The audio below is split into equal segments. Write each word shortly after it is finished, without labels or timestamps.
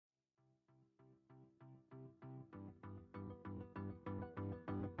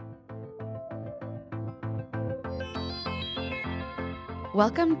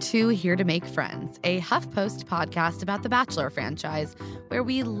Welcome to Here to Make Friends, a HuffPost podcast about the Bachelor franchise, where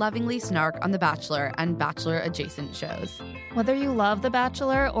we lovingly snark on The Bachelor and Bachelor-adjacent shows. Whether you love The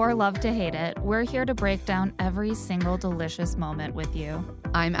Bachelor or love to hate it, we're here to break down every single delicious moment with you.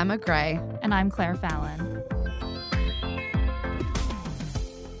 I'm Emma Gray. And I'm Claire Fallon.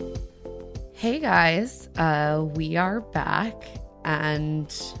 Hey guys, we are back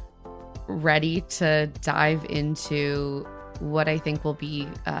and ready to dive into what I think will be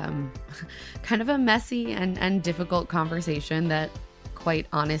kind of a messy and difficult conversation that, quite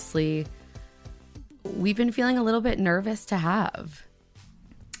honestly, we've been feeling a little bit nervous to have.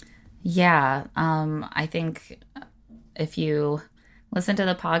 Yeah, I think if you listen to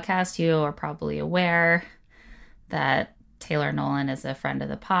the podcast, you are probably aware that Taylor Nolan is a friend of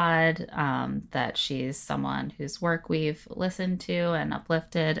the pod, that she's someone whose work we've listened to and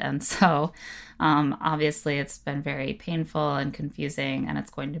uplifted. And so obviously it's been very painful and confusing, and it's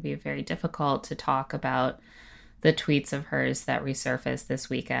going to be very difficult to talk about the tweets of hers that resurfaced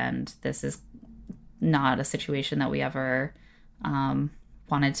this weekend. This is not a situation that we ever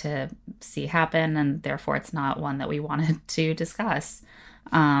wanted to see happen, and therefore it's not one that we wanted to discuss.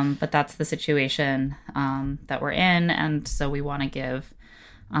 But that's the situation that we're in, and so we want to give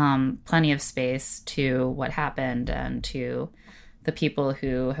plenty of space to what happened and to the people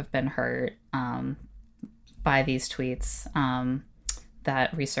who have been hurt by these tweets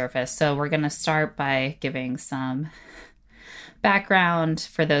that resurfaced. So we're going to start by giving some background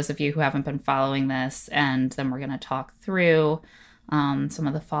for those of you who haven't been following this, and then we're going to talk through some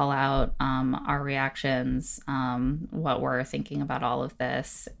of the fallout, our reactions, what we're thinking about all of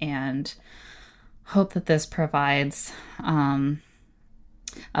this, and hope that this provides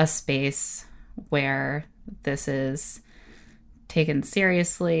a space where this is taken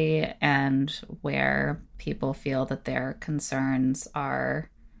seriously and where people feel that their concerns are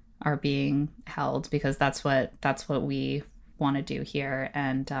being held, because that's what we want to do here.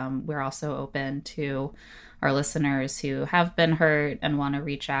 And we're also open to our listeners who have been hurt and want to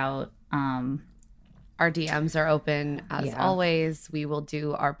reach out. Our DMs are open as always. We will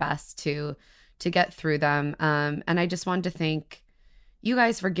do our best to get through them. And I just wanted to thank you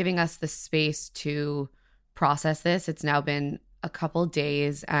guys for giving us the space to process this. It's now been a couple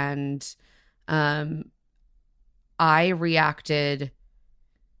days, and I reacted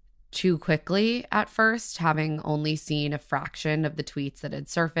too quickly at first, having only seen a fraction of the tweets that had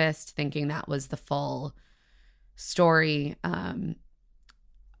surfaced, thinking that was the full story,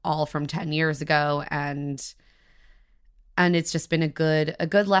 all from 10 years ago. And it's just been a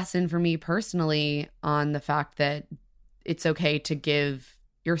good lesson for me personally on the fact that it's okay to give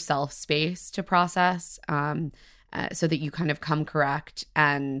yourself space to process, so that you kind of come correct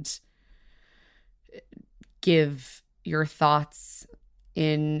and give your thoughts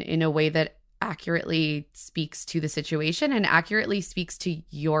in a way that accurately speaks to the situation and accurately speaks to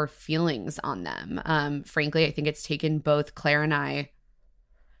your feelings on them. Frankly, I think it's taken both Claire and I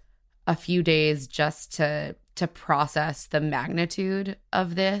a few days just to process the magnitude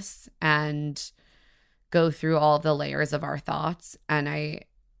of this and go through all the layers of our thoughts. And I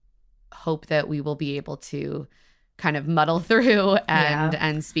hope that we will be able to kind of muddle through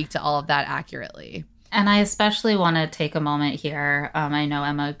and speak to all of that accurately. And I especially want to take a moment here. I know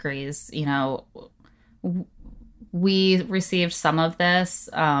Emma agrees, we received some of this,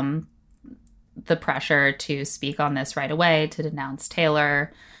 the pressure to speak on this right away, to denounce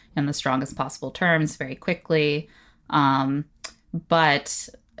Taylor in the strongest possible terms very quickly. But,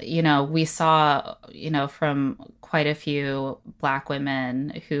 we saw, from quite a few Black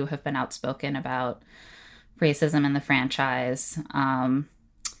women who have been outspoken about racism in the franchise,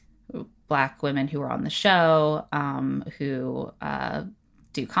 Black women who are on the show, who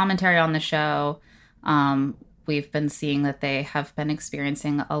do commentary on the show. We've been seeing that they have been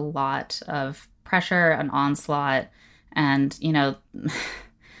experiencing a lot of pressure and onslaught. And,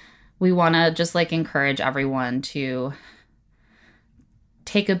 we want to just encourage everyone to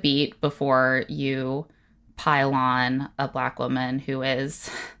take a beat before you pile on a Black woman who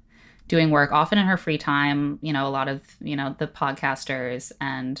is doing work often in her free time. A lot of, the podcasters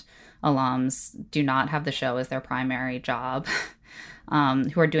and alums do not have the show as their primary job,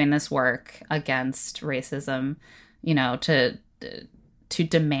 who are doing this work against racism, to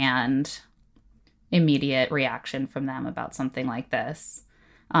demand immediate reaction from them about something like this.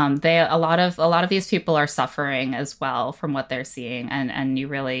 A lot of these people are suffering as well from what they're seeing, and you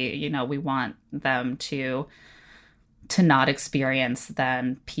really, we want them to not experience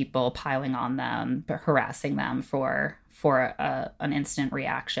then people piling on them, harassing them for an instant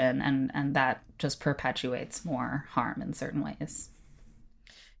reaction, and that just perpetuates more harm in certain ways.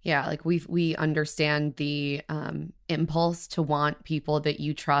 Yeah, like we understand the impulse to want people that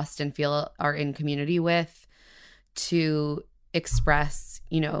you trust and feel are in community with to express,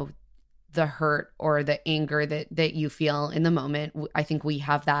 the hurt or the anger that you feel in the moment. I think we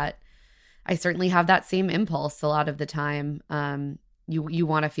have that. I certainly have that same impulse a lot of the time. You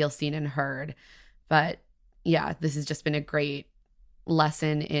want to feel seen and heard, but yeah, this has just been a great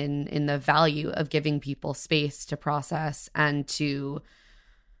lesson in the value of giving people space to process and to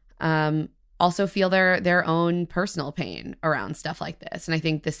also feel their own personal pain around stuff like this. And I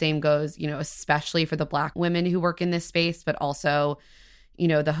think the same goes, especially for the Black women who work in this space, but also,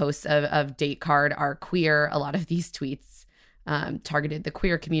 the hosts of Date Card are queer. A lot of these tweets targeted the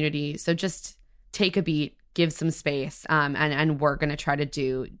queer community. So just take a beat, give some space, and we're going to try to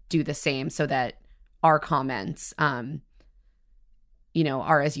do the same so that our comments, are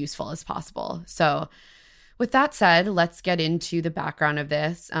as useful as possible. So with that said, let's get into the background of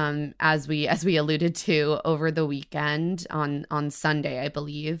this. As we alluded to over the weekend on Sunday, I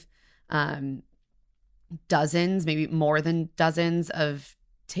believe, dozens, maybe more than dozens of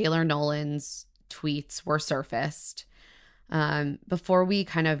Taylor Nolan's tweets were surfaced. Before we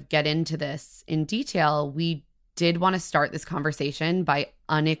kind of get into this in detail, we did want to start this conversation by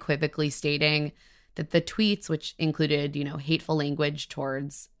unequivocally stating that the tweets, which included, hateful language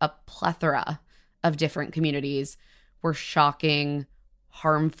towards a plethora of different communities, were shocking,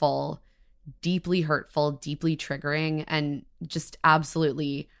 harmful, deeply hurtful, deeply triggering, and just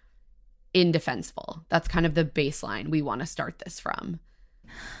absolutely indefensible. That's kind of the baseline we want to start this from.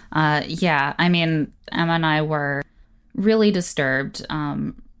 Yeah, I mean, Emma and I were really disturbed,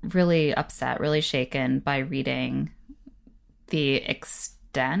 really upset, really shaken by reading the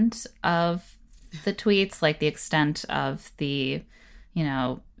extent of the tweets, like the extent of the,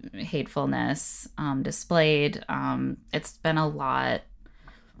 hatefulness displayed. It's been a lot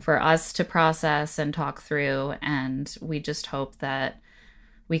for us to process and talk through, and we just hope that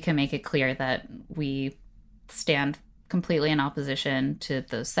we can make it clear that we stand completely in opposition to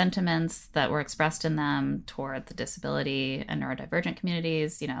those sentiments that were expressed in them toward the disability and neurodivergent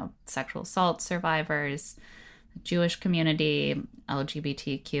communities, sexual assault survivors, the Jewish community,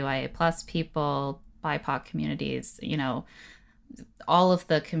 LGBTQIA plus people, BIPOC communities, all of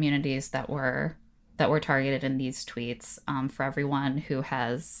the communities that were targeted in these tweets. For everyone who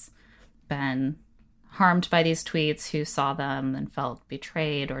has been harmed by these tweets, who saw them and felt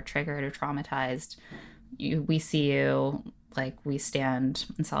betrayed or triggered or traumatized, we see you, like, we stand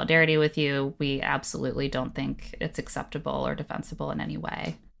in solidarity with you. We absolutely don't think it's acceptable or defensible in any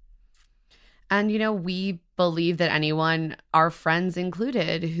way. And, we believe that anyone, our friends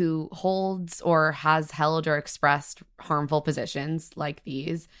included, who holds or has held or expressed harmful positions like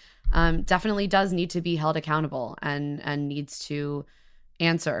these, definitely does need to be held accountable and needs to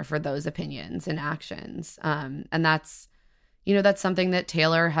answer for those opinions and actions. And that's something that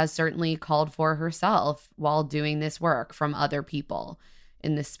Taylor has certainly called for herself while doing this work from other people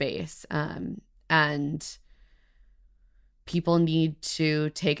in this space. And people need to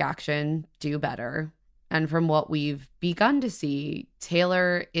take action, do better. And from what we've begun to see,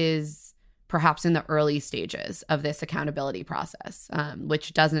 Taylor is perhaps in the early stages of this accountability process,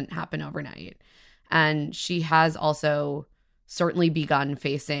 which doesn't happen overnight. And she has also certainly begun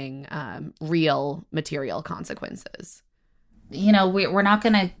facing real material consequences. We're not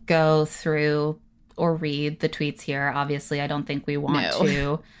going to go through or read the tweets here. Obviously, I don't think we want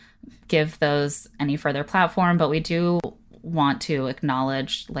to give those any further platform, but we do want to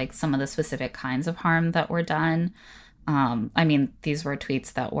acknowledge, like, some of the specific kinds of harm that were done. I mean, these were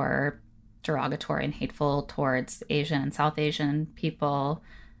tweets that were derogatory and hateful towards Asian and South Asian people,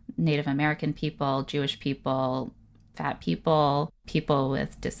 Native American people, Jewish people, fat people, people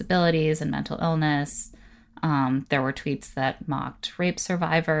with disabilities and mental illness. There were tweets that mocked rape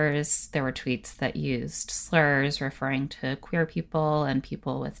survivors. There were tweets that used slurs referring to queer people and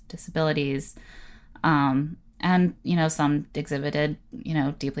people with disabilities. And, some exhibited,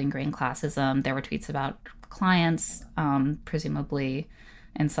 deeply ingrained classism. There were tweets about clients, presumably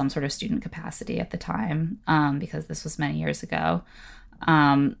in some sort of student capacity at the time, because this was many years ago.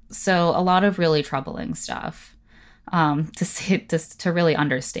 So a lot of really troubling stuff. To really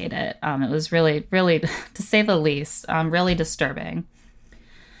understate it. It was really, really, to say the least, really disturbing.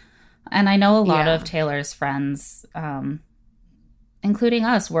 And I know a lot of Taylor's friends, including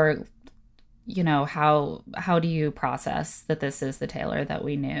us, were, how do you process that this is the Taylor that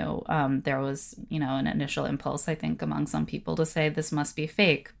we knew? There was, an initial impulse, I think, among some people to say this must be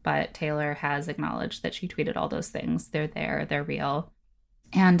fake, but Taylor has acknowledged that she tweeted all those things. They're there, they're real.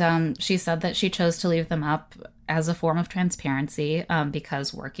 And she said that she chose to leave them up as a form of transparency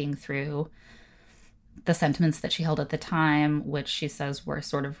because working through the sentiments that she held at the time, which she says were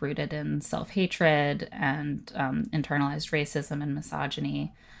sort of rooted in self-hatred and internalized racism and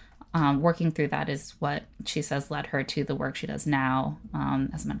misogyny. Working through that is what she says led her to the work she does now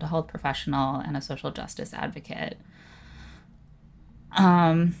as a mental health professional and a social justice advocate.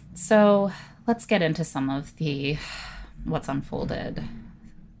 So let's get into some of what's unfolded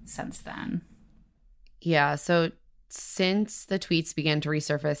since then. Yeah, so since the tweets began to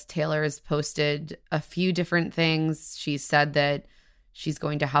resurface, Taylor's posted a few different things. She said that she's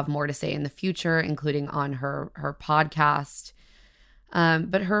going to have more to say in the future, including on her podcast.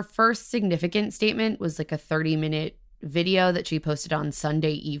 But her first significant statement was like a 30-minute video that she posted on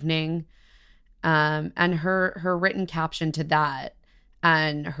Sunday evening. And her written caption to that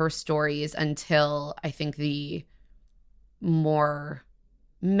and her stories until I think the more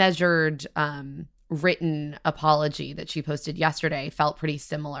measured written apology that she posted yesterday felt pretty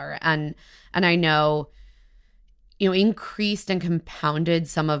similar. And I know, increased and compounded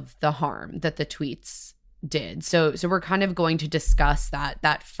some of the harm that the tweets did. So we're kind of going to discuss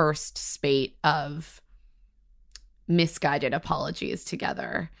that first spate of misguided apologies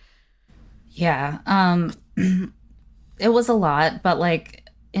together. Yeah. It was a lot, but like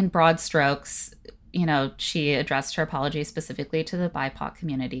in broad strokes, she addressed her apology specifically to the BIPOC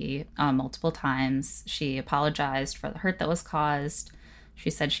community multiple times. She apologized for the hurt that was caused. She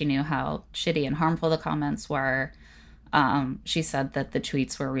said she knew how shitty and harmful the comments were. She said that the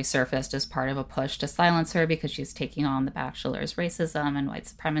tweets were resurfaced as part of a push to silence her because she's taking on the Bachelor's racism and white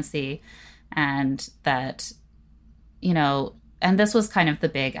supremacy. And that, and this was kind of the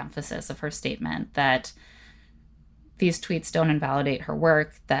big emphasis of her statement, that these tweets don't invalidate her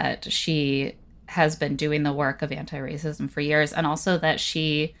work, that she has been doing the work of anti-racism for years, and also that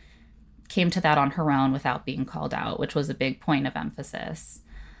she came to that on her own without being called out, which was a big point of emphasis.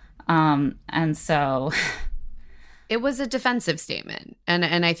 And so it was a defensive statement.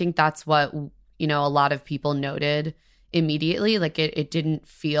 And I think that's what, a lot of people noted immediately. Like it didn't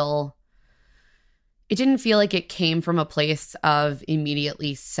feel like it came from a place of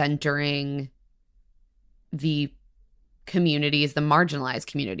immediately centering the communities, the marginalized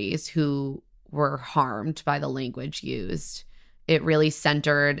communities who were harmed by the language used. It really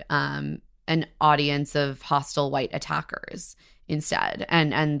centered an audience of hostile white attackers instead.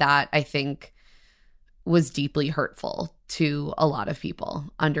 And that, I think, was deeply hurtful to a lot of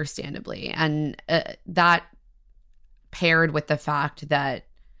people, understandably. And that paired with the fact that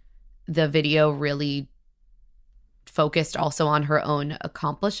the video really focused also on her own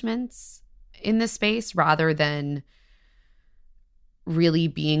accomplishments in the space rather than really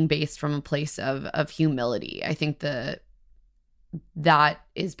being based from a place of humility. I think that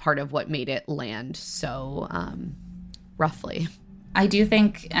is part of what made it land so roughly. I do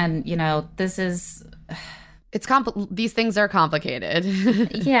think, and this is, these things are complicated.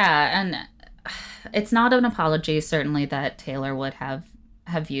 Yeah, and it's not an apology certainly that Taylor would have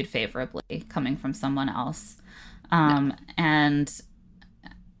viewed favorably coming from someone else. No. And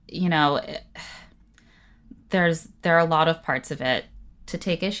there are a lot of parts of it to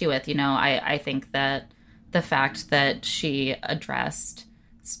take issue with. I think that the fact that she addressed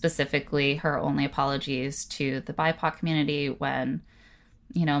specifically her only apologies to the BIPOC community when,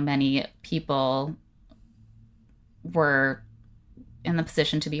 many people were in the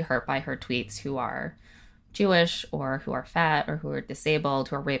position to be hurt by her tweets who are Jewish or who are fat or who are disabled,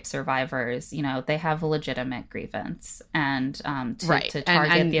 who are rape survivors, they have a legitimate grievance. And to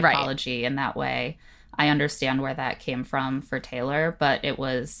target the apology in that way, I understand where that came from for Taylor, but it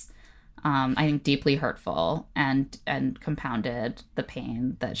was, I think, deeply hurtful and compounded the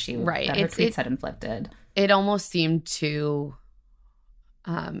pain that that her tweets had inflicted. It almost seemed to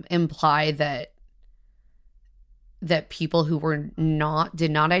imply that people who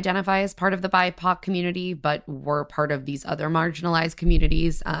did not identify as part of the BIPOC community, but were part of these other marginalized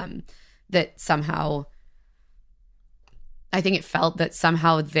communities, that somehow, I think it felt that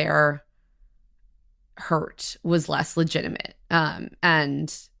somehow their hurt was less legitimate.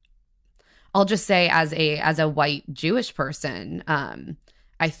 And I'll just say as a white Jewish person,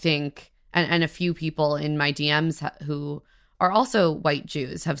 I think, and a few people in my DMs who are also white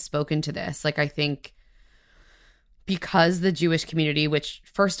Jews have spoken to this. Like, I think because the Jewish community, which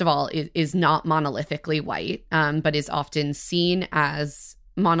first of all is not monolithically white, but is often seen as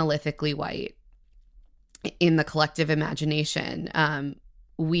monolithically white in the collective imagination,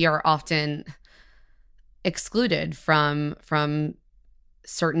 we are often excluded from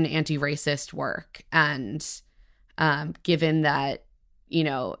certain anti-racist work. And given that,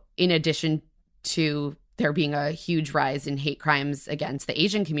 in addition to there being a huge rise in hate crimes against the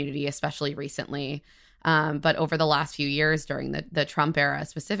Asian community, especially recently. But over the last few years during the Trump era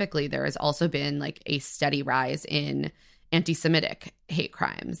specifically, there has also been like a steady rise in anti-Semitic hate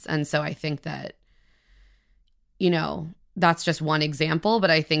crimes. And so I think that, that's just one example, but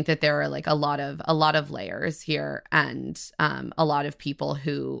I think that there are like a lot of layers here, and a lot of people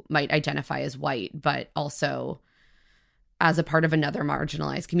who might identify as white, but also as a part of another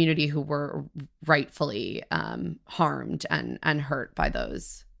marginalized community who were rightfully harmed and hurt by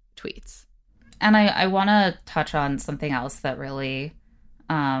those tweets. And I want to touch on something else that really,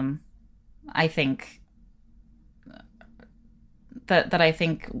 I think that I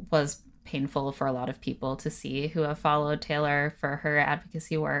think was painful for a lot of people to see who have followed Taylor for her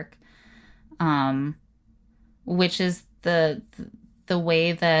advocacy work, which is the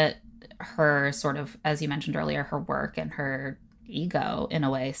way that her sort of, as you mentioned earlier, her work and her ego in a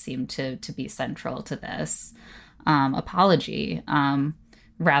way seemed to be central to this apology,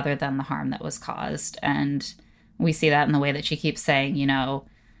 rather than the harm that was caused. And we see that in the way that she keeps saying,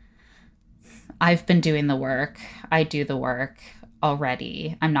 I've been doing the work. I do the work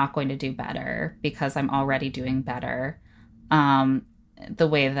already. I'm not going to do better because I'm already doing better. The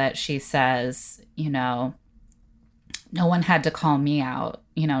way that she says, no one had to call me out.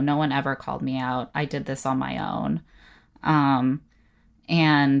 No one ever called me out. I did this on my own.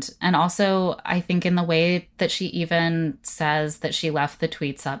 And also, I think in the way that she even says that she left the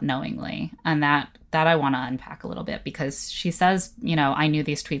tweets up knowingly, and that I want to unpack a little bit, because she says, I knew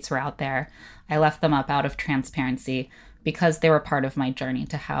these tweets were out there. I left them up out of transparency because they were part of my journey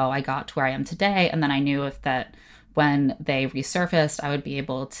to how I got to where I am today. And then I knew that when they resurfaced, I would be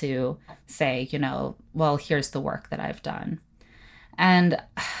able to say, well, here's the work that I've done. And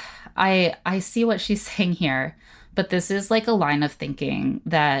I see what she's saying here, but this is like a line of thinking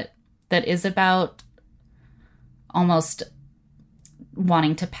that is about almost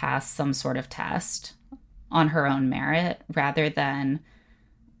wanting to pass some sort of test on her own merit, rather than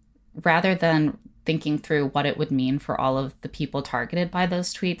thinking through what it would mean for all of the people targeted by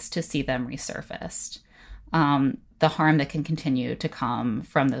those tweets to see them resurfaced. The harm that can continue to come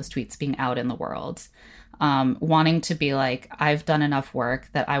from those tweets being out in the world. Wanting to be like, I've done enough work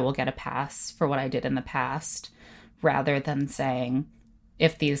that I will get a pass for what I did in the past, rather than saying,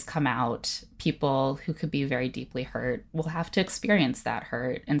 if these come out, people who could be very deeply hurt will have to experience that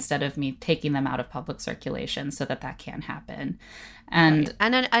hurt, instead of me taking them out of public circulation so that can happen. And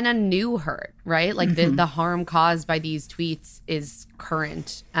right. and a new hurt, right? Like the harm caused by these tweets is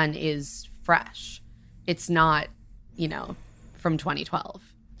current and is fresh. It's not, from 2012.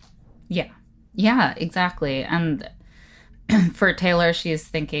 Yeah, exactly. And for Taylor, she's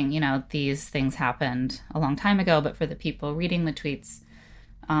thinking, these things happened a long time ago, but for the people reading the tweets,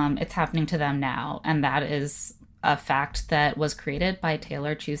 it's happening to them now. And that is a fact that was created by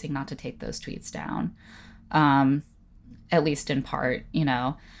Taylor choosing not to take those tweets down, at least in part,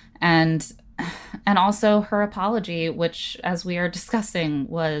 and also her apology, which, as we are discussing,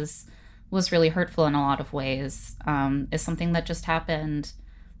 was really hurtful in a lot of ways, is something that just happened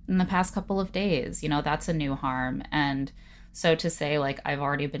in the past couple of days. That's a new harm. And so to say, like, I've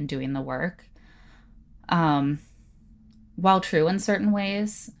already been doing the work, while true in certain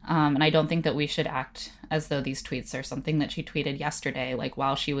ways, and I don't think that we should act as though these tweets are something that she tweeted yesterday, like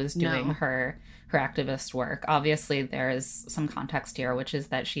while she was doing her activist work. Obviously, there is some context here, which is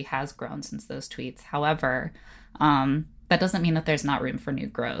that she has grown since those tweets. However, that doesn't mean that there's not room for new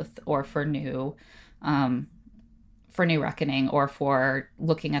growth, or for new reckoning, or for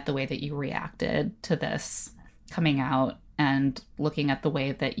looking at the way that you reacted to this coming out, and looking at the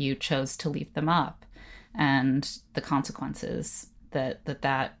way that you chose to leave them up, and the consequences that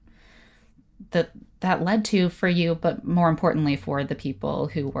led to for you, but more importantly for the people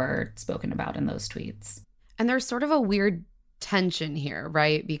who were spoken about in those tweets. And there's sort of a weird tension here,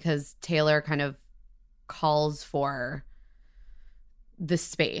 right? Because Taylor kind of calls for the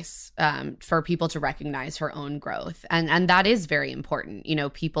space for people to recognize her own growth. And that is very important.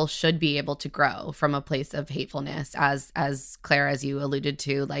 People should be able to grow from a place of hatefulness, as Claire, as you alluded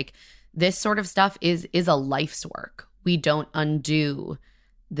to, like, this sort of stuff is a life's work. We don't undo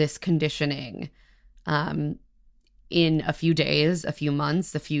this conditioning in a few days, a few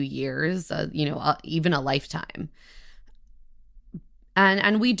months, a few years, even a lifetime.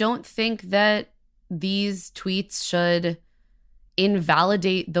 And we don't think that these tweets should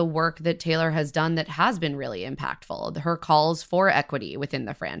invalidate the work that Taylor has done that has been really impactful. Her calls for equity within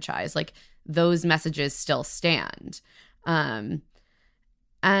the franchise, like, those messages still stand. And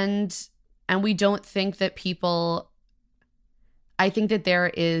we don't think that people, I think that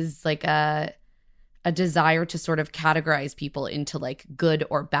there is like a desire to sort of categorize people into like good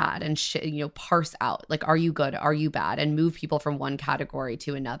or bad and parse out like, are you good, are you bad, and move people from one category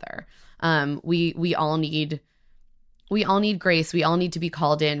to another. We all need grace. We all need to be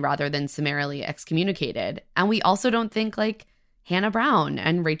called in rather than summarily excommunicated. And we also don't think like Hannah Brown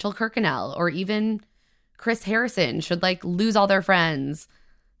and Rachel Kirkconnell or even Chris Harrison should like lose all their friends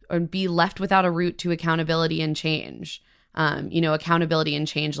or be left without a route to accountability and change. Accountability and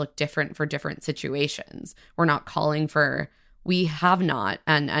change look different for different situations. We have not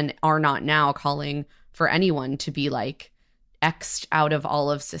and are not now calling for anyone to be like X'd out of all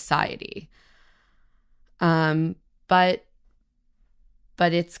of society. But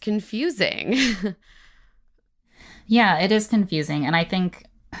it's confusing. Yeah, it is confusing. And I think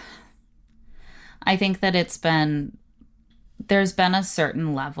that there's been a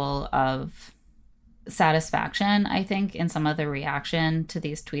certain level of satisfaction, I think, in some of the reaction to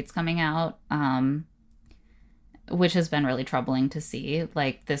these tweets coming out, which has been really troubling to see.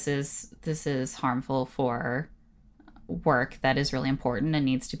 Like, this is harmful for work that is really important and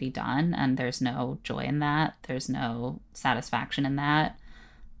needs to be done, and there's no joy in that. There's no satisfaction in that.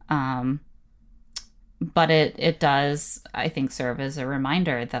 But it does, I think, serve as a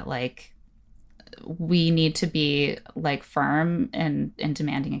reminder that like we need to be like firm in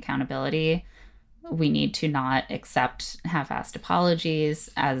demanding accountability. We need to not accept half-assed apologies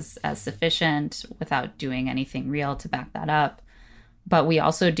as sufficient without doing anything real to back that up. But we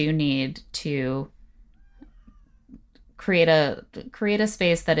also do need to create a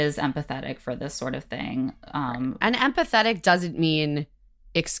space that is empathetic for this sort of thing. And empathetic doesn't mean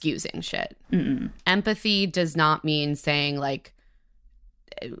excusing shit. Mm-mm. Empathy does not mean saying like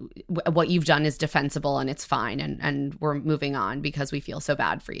what you've done is defensible and it's fine and we're moving on because we feel so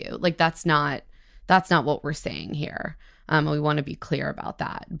bad for you. Like that's not what we're saying here. We want to be clear about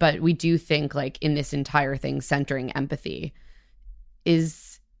that. But we do think like in this entire thing, centering empathy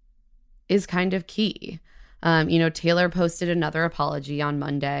is kind of key. Taylor posted another apology on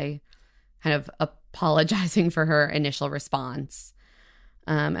Monday, kind of apologizing for her initial response.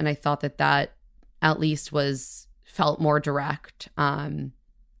 And I thought that at least felt more direct.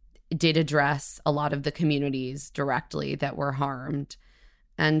 It did address a lot of the communities directly that were harmed.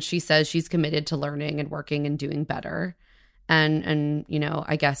 And she says she's committed to learning and working and doing better. And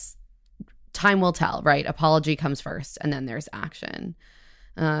I guess time will tell, right? Apology comes first and then there's action.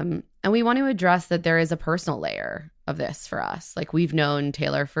 And we want to address that there is a personal layer of this for us. Like we've known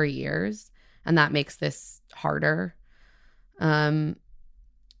Taylor for years and that makes this harder. And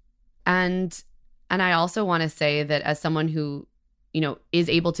I also want to say that as someone who, is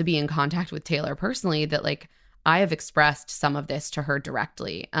able to be in contact with Taylor personally, that like I have expressed some of this to her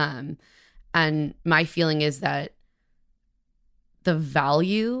directly. And my feeling is that the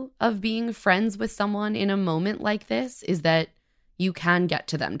value of being friends with someone in a moment like this is that you can get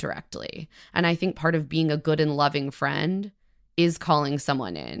to them directly. And I think part of being a good and loving friend is calling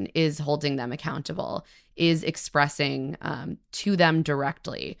someone in, is holding them accountable, is expressing to them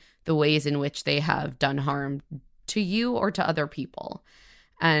directly the ways in which they have done harm to you or to other people.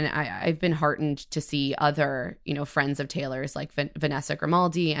 And I've been heartened to see other, friends of Taylor's like Vanessa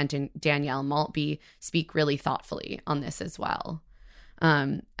Grimaldi and Danielle Maltby speak really thoughtfully on this as well.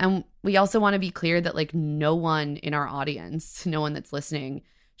 And we also want to be clear that like no one in our audience, no one that's listening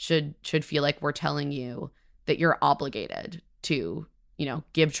should feel like we're telling you that you're obligated to,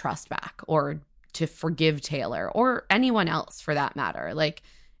 give trust back or to forgive Taylor or anyone else for that matter. Like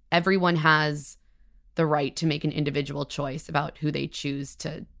everyone has the right to make an individual choice about who they choose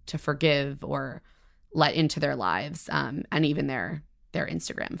to forgive or let into their lives, and even their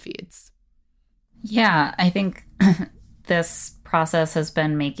Instagram feeds. Yeah, I think this process has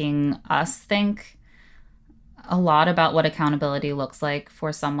been making us think a lot about what accountability looks like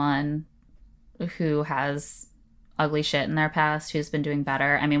for someone who has ugly shit in their past, who's been doing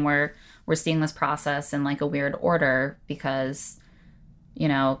better. I mean, we're seeing this process in like a weird order because,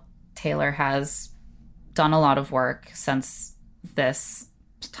 Taylor has done a lot of work since this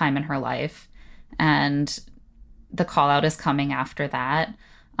time in her life, and the call out is coming after that.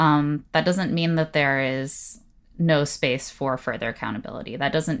 That doesn't mean that there is no space for further accountability.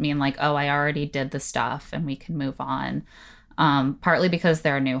 That doesn't mean like, oh, I already did the stuff and we can move on. Partly because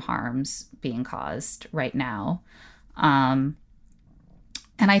there are new harms being caused right now. And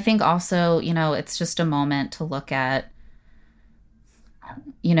I think also, it's just a moment to look at,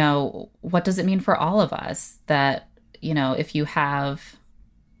 what does it mean for all of us that, if you have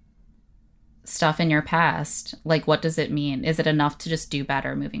stuff in your past, like, what does it mean? Is it enough to just do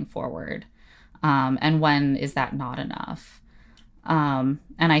better moving forward? And when is that not enough? And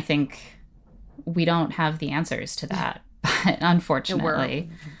I think we don't have the answers to that, but unfortunately,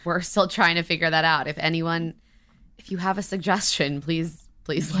 we're still trying to figure that out. If you have a suggestion, please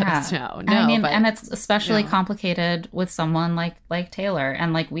let us know. No, I mean, and it's especially complicated with someone like Taylor.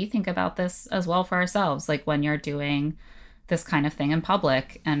 And like, we think about this as well for ourselves. Like, when you're doing this kind of thing in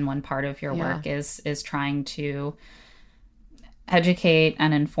public, and one part of your work is trying to educate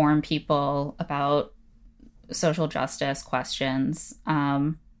and inform people about social justice questions,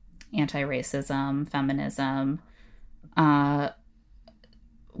 anti-racism, feminism.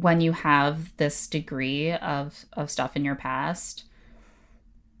 When you have this degree of stuff in your past,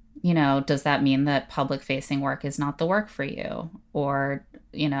 you know, does that mean that public facing work is not the work for you? Or,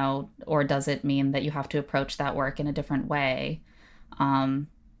 you know, or does it mean that you have to approach that work in a different way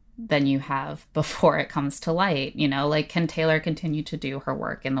than you have before it comes to light? You know, like, can Taylor continue to do her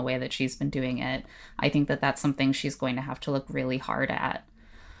work in the way that she's been doing it? I think that that's something she's going to have to look really hard at.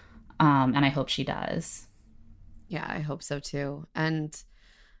 And I hope she does. Yeah, I hope so too. And,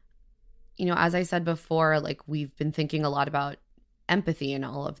 you know, as I said before, like, we've been thinking a lot about empathy in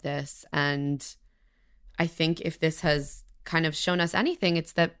all of this. And I think if this has kind of shown us anything,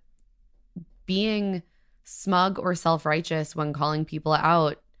 it's that being smug or self-righteous when calling people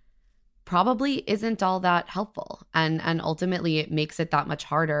out probably isn't all that helpful. And ultimately it makes it that much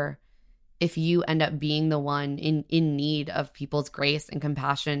harder if you end up being the one in need of people's grace and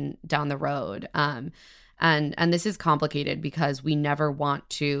compassion down the road. And this is complicated because we never want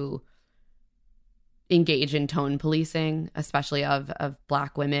to engage in tone policing, especially of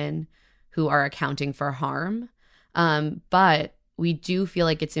Black women who are accounting for harm. But we do feel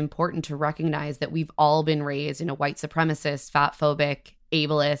like it's important to recognize that we've all been raised in a white supremacist, fatphobic,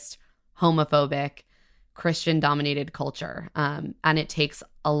 ableist, homophobic, Christian-dominated culture. And it takes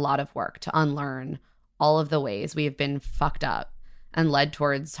a lot of work to unlearn all of the ways we have been fucked up and led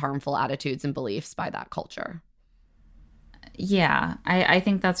towards harmful attitudes and beliefs by that culture. Yeah, I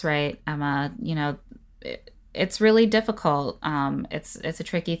think that's right, Emma. You know, it's really difficult. It's a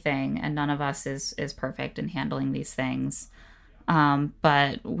tricky thing, and none of us is perfect in handling these things.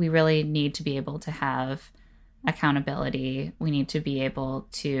 But we really need to be able to have accountability. We need to be able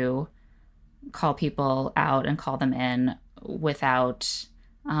to call people out and call them in without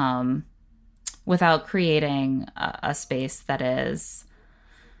creating a space that is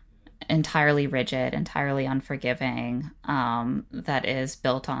entirely rigid, entirely unforgiving, that is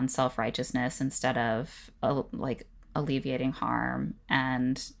built on self-righteousness instead of alleviating harm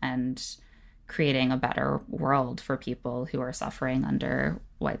and creating a better world for people who are suffering under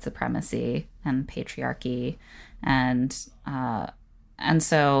white supremacy and patriarchy. And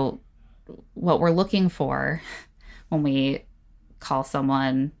so what we're looking for when we call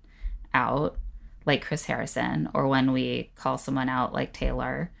someone out like Chris Harrison, or when we call someone out like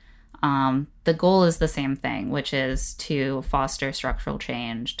Taylor, the goal is the same thing, which is to foster structural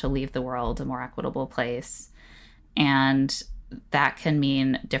change, to leave the world a more equitable place. And that can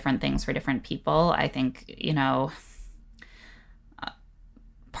mean different things for different people. I think, you know,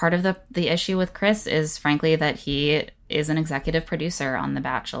 part of the issue with Chris is, frankly, that he is an executive producer on The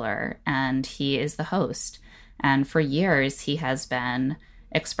Bachelor, and he is the host. And for years, he has been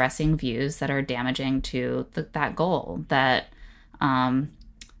expressing views that are damaging to that goal, that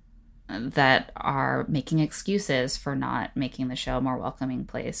are making excuses for not making the show a more welcoming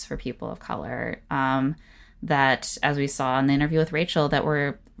place for people of color. That, as we saw in the interview with Rachel, that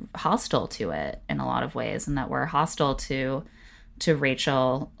were hostile to it in a lot of ways, and that were hostile to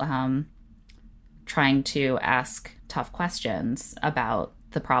Rachel trying to ask tough questions about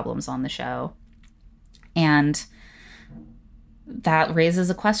the problems on the show. And that raises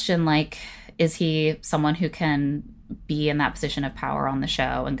a question like, is he someone who can be in that position of power on the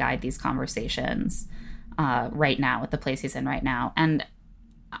show and guide these conversations right now, at the place he's in right now? And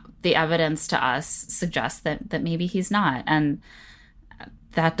the evidence to us suggests that maybe he's not. And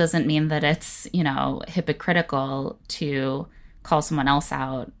that doesn't mean that it's, you know, hypocritical to call someone else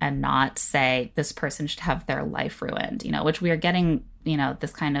out and not say this person should have their life ruined, you know, which we are getting, you know,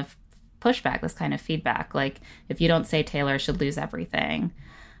 this kind of pushback, this kind of feedback. Like, if you don't say Taylor should lose everything,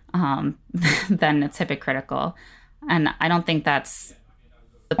 then it's hypocritical. And I don't think that's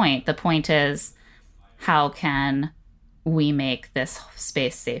the point. The point is, how can we make this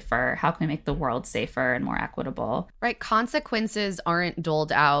space safer? How can we make the world safer and more equitable? Right. Consequences aren't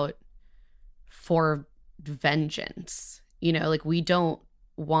doled out for vengeance. You know, like, we don't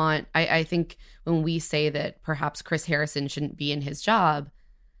want, I think when we say that perhaps Chris Harrison shouldn't be in his job,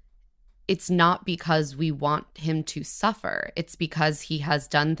 it's not because we want him to suffer. It's because he has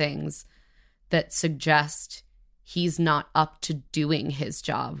done things that suggest he's not up to doing his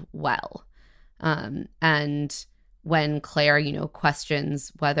job well. And when Claire, you know,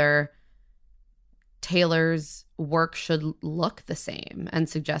 questions whether Taylor's work should look the same and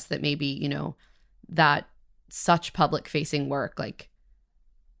suggests that maybe, you know, that such public facing work like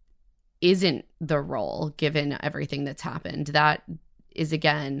isn't the role given everything that's happened. That is,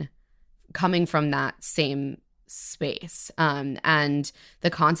 again, coming from that same space. And the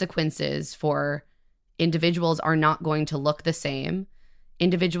consequences for individuals are not going to look the same.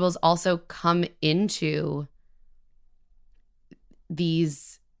 Individuals also come into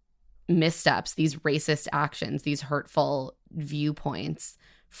these missteps, these racist actions, these hurtful viewpoints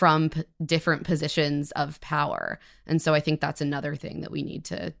from different positions of power. And so I think that's another thing that we need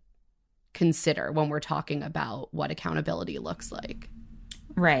to consider when we're talking about what accountability looks like.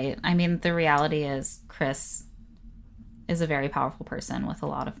 Right. I mean, the reality is Chris is a very powerful person with a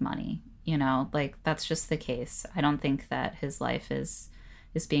lot of money. You know, like, that's just the case. I don't think that his life is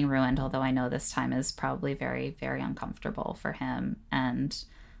being ruined, although I know this time is probably very, very uncomfortable for him. And,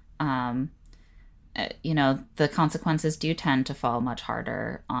 you know, the consequences do tend to fall much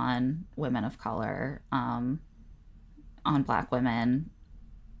harder on women of color, on Black women,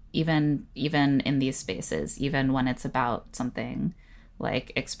 even in these spaces, even when it's about something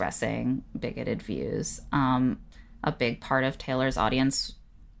like expressing bigoted views. A big part of Taylor's audience,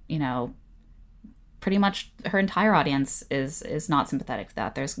 you know, pretty much her entire audience is not sympathetic to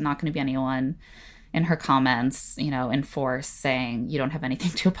that. There's not going to be anyone in her comments, you know, in force saying, you don't have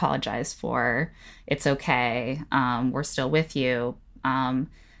anything to apologize for. It's okay. We're still with you.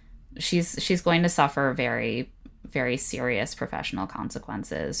 She's going to suffer very, very serious professional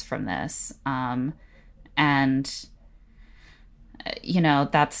consequences from this. And, you know,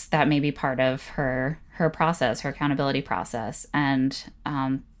 that may be part of her process, her accountability process. And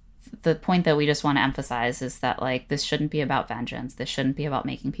the point that we just want to emphasize is that, like, this shouldn't be about vengeance. This shouldn't be about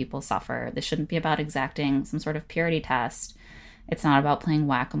making people suffer. This shouldn't be about exacting some sort of purity test. It's not about playing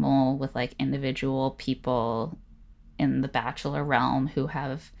whack-a-mole with, like, individual people in the Bachelor realm who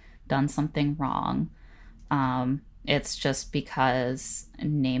have done something wrong. It's just because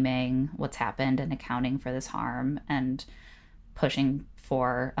naming what's happened and accounting for this harm and pushing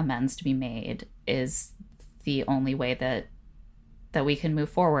for amends to be made is the only way that we can move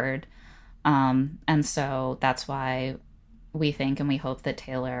forward. And so that's why we think and we hope that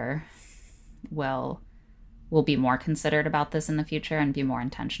Taylor will be more considered about this in the future and be more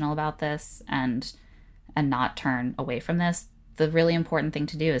intentional about this and not turn away from this. The really important thing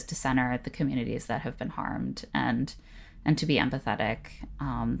to do is to center the communities that have been harmed and to be empathetic,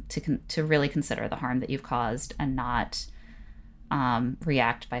 to really consider the harm that you've caused and not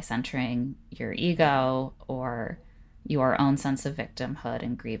react by centering your ego or your own sense of victimhood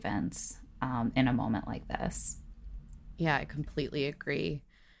and grievance in a moment like this. Yeah, I completely agree.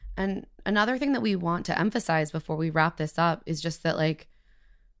 And another thing that we want to emphasize before we wrap this up is just that, like,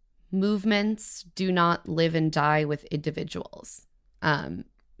 movements do not live and die with individuals. And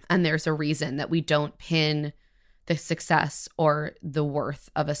there's a reason that we don't pin the success or the worth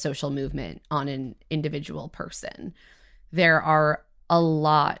of a social movement on an individual person. There are a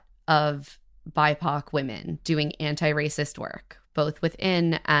lot of BIPOC women doing anti-racist work, both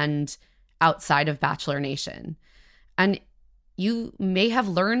within and outside of Bachelor Nation. And you may have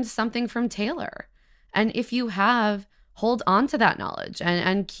learned something from Taylor. And if you have, hold on to that knowledge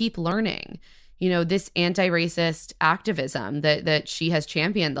and keep learning. You know, this anti-racist activism that she has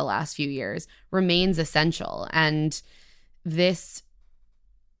championed the last few years remains essential. And this,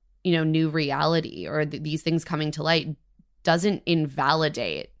 you know, new reality or these things coming to light doesn't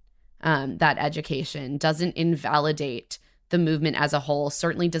invalidate that education, doesn't invalidate the movement as a whole,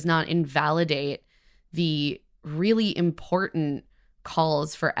 certainly does not invalidate the really important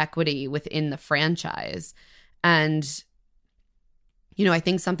calls for equity within the franchise. And, you know, I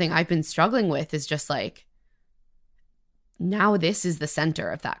think something I've been struggling with is just like, now this is the center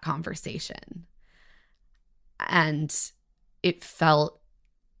of that conversation. And it felt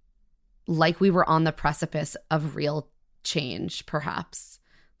like we were on the precipice of real change, perhaps.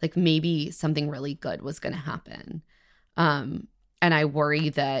 Like maybe something really good was going to happen. And I worry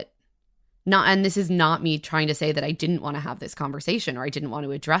that and this is not me trying to say that I didn't want to have this conversation or I didn't want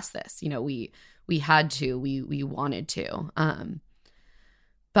to address this. You know, we had to, we wanted to.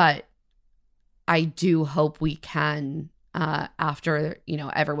 But I do hope we can, after, you know,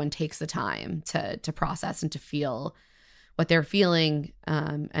 everyone takes the time to process and to feel what they're feeling,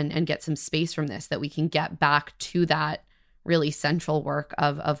 and get some space from this, that we can get back to that really central work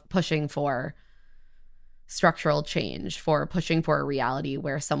of pushing for structural change, for pushing for a reality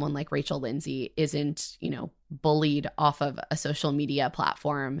where someone like Rachel Lindsay isn't, bullied off of a social media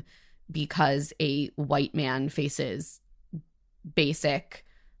platform because a white man faces basic,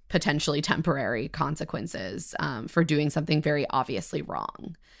 potentially temporary consequences for doing something very obviously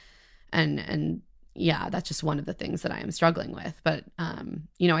wrong. And yeah, that's just one of the things that I am struggling with. But,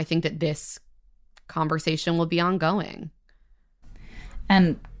 I think that this conversation will be ongoing.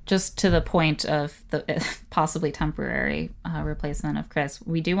 And just to the point of the possibly temporary replacement of Chris,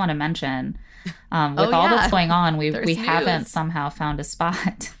 we do want to mention, with all that's going on, we haven't somehow found a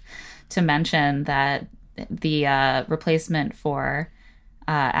spot to mention that the replacement for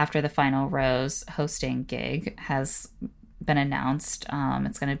After the Final Rose hosting gig has been announced.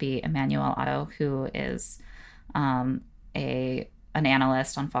 It's going to be Emmanuel Otto, who is an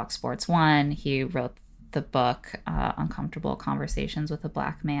analyst on Fox Sports 1. He wrote the book Uncomfortable Conversations with a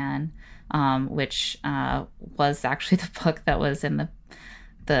Black Man, which was actually the book that was in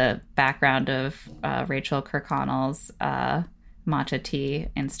the background of Rachel Kirkconnell's matcha tea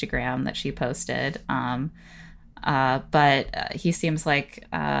Instagram that she posted. But he seems like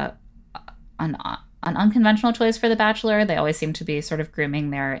an unconventional choice for The Bachelor. They always seem to be sort of grooming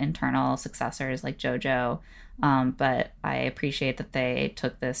their internal successors like JoJo. But I appreciate that they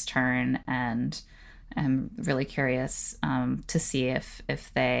took this turn, and I'm really curious to see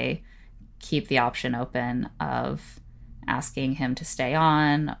if they keep the option open of asking him to stay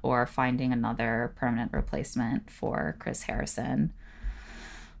on or finding another permanent replacement for Chris Harrison.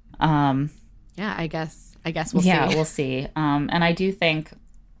 Yeah, I guess we'll see. Yeah, we'll see. And I do think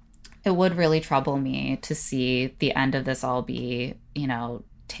it would really trouble me to see the end of this all be,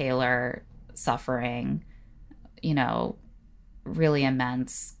 Taylor suffering, really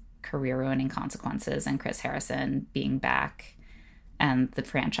immense career-ruining consequences, and Chris Harrison being back and the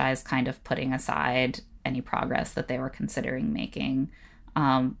franchise kind of putting aside any progress that they were considering making.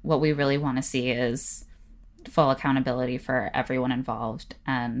 What we really want to see is full accountability for everyone involved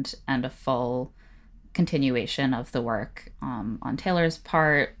and a full continuation of the work on Taylor's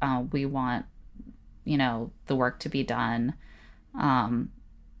part. We want, the work to be done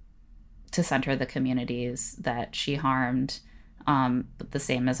to center the communities that she harmed. But the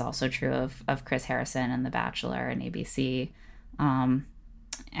same is also true of Chris Harrison and The Bachelor and ABC.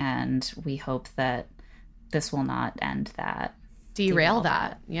 And we hope that this will not end that. Derail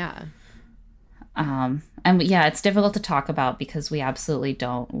that. Yeah. And yeah, it's difficult to talk about because we absolutely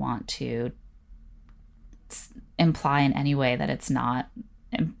don't want to imply in any way that it's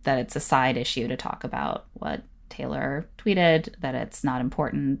a side issue to talk about what Taylor tweeted, that it's not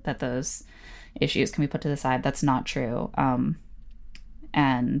important, that those issues can be put to the side. That's not true.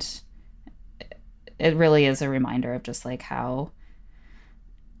 And it really is a reminder of just like how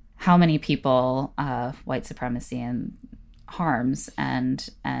many people white supremacy and harms and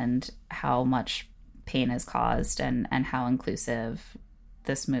how much pain is caused, and how inclusive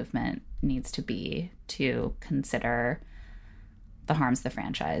this movement needs to be to consider the harms the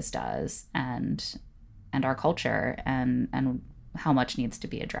franchise does and our culture and how much needs to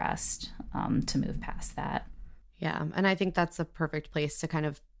be addressed to move past that. Yeah, and I think that's a perfect place to kind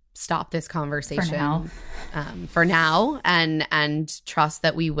of stop this conversation for now, and trust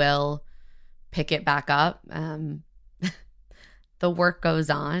that we will pick it back up. The work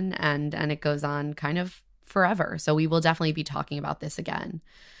goes on, and it goes on kind of forever. So we will definitely be talking about this again.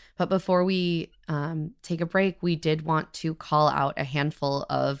 But before we take a break, we did want to call out a handful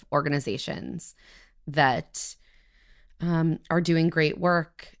of organizations that are doing great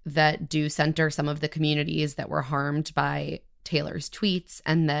work, that do center some of the communities that were harmed by Taylor's tweets,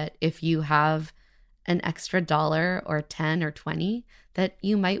 and that if you have an extra $1 or 10 or 20, that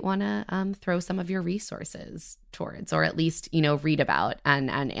you might want to throw some of your resources towards, or at least, read about and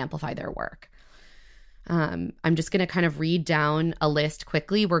amplify their work. I'm just going to kind of read down a list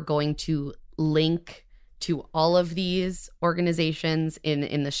quickly. We're going to link to all of these organizations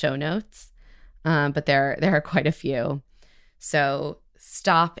in the show notes, but there are quite a few. So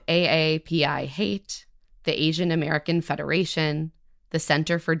Stop AAPI Hate, the Asian American Federation, the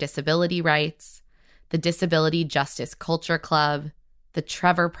Center for Disability Rights, the Disability Justice Culture Club, the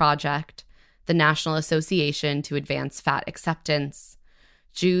Trevor Project, the National Association to Advance Fat Acceptance,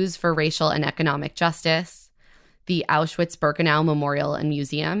 Jews for Racial and Economic Justice, the Auschwitz-Birkenau Memorial and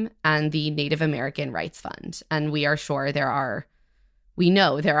Museum, and the Native American Rights Fund. And we are sure we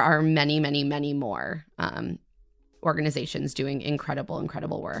know there are many, many, many more organizations doing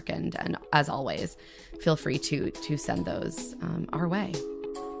incredible work. And as always, feel free to send those our way.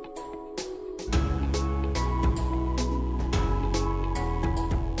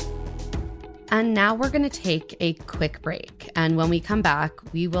 And now we're going to take a quick break. And when we come back,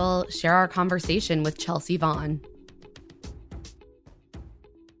 we will share our conversation with Chelsea Vaughn.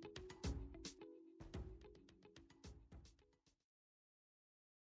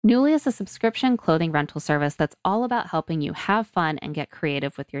 Nuuly is a subscription clothing rental service that's all about helping you have fun and get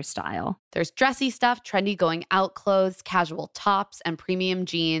creative with your style. There's dressy stuff, trendy going out clothes, casual tops, and premium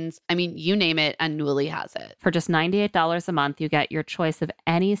jeans. I mean, you name it, and Nuuly has it. For just $98 a month, you get your choice of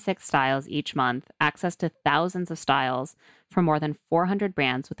any 6 styles each month, access to thousands of styles from more than 400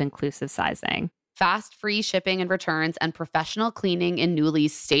 brands with inclusive sizing. Fast, free shipping and returns, and professional cleaning in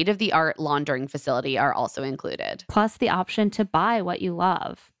Nuuly's state-of-the-art laundering facility are also included. Plus the option to buy what you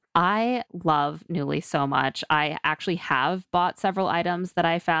love. I love Nuuly so much. I actually have bought several items that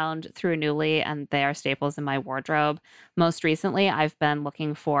I found through Nuuly, and they are staples in my wardrobe. Most recently, I've been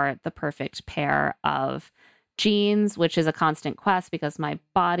looking for the perfect pair of jeans, which is a constant quest because my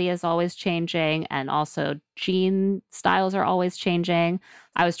body is always changing, and also jean styles are always changing.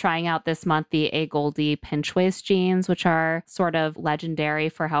 I was trying out this month the A. Goldie pinch waist jeans, which are sort of legendary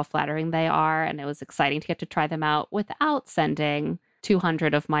for how flattering they are, and it was exciting to get to try them out without sending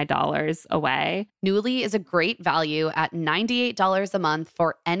 $200 of my dollars away. Nuuly is a great value at $98 a month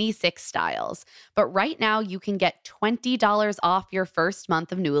for any 6 styles. But right now, you can get $20 off your first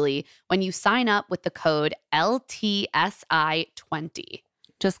month of Nuuly when you sign up with the code LTSI20.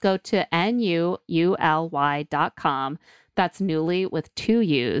 Just go to NUULY.com. That's Nuuly with 2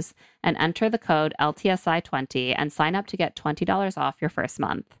 U's, and enter the code LTSI20 and sign up to get $20 off your first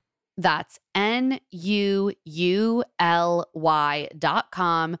month. That's NUULY.com,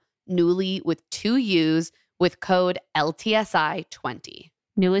 Nuuly with 2 U's, with code LTSI20.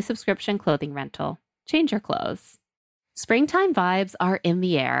 Nuuly subscription clothing rental. Change your clothes. Springtime vibes are in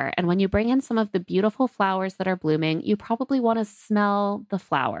the air, and when you bring in some of the beautiful flowers that are blooming, you probably want to smell the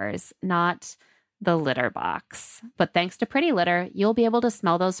flowers, not the litter box. But thanks to Pretty Litter, you'll be able to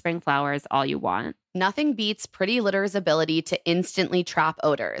smell those spring flowers all you want. Nothing beats Pretty Litter's ability to instantly trap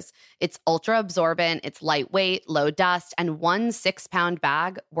odors. It's ultra absorbent, it's lightweight, low dust, and one 6-pound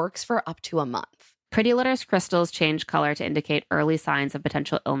bag works for up to a month. Pretty Litter's crystals change color to indicate early signs of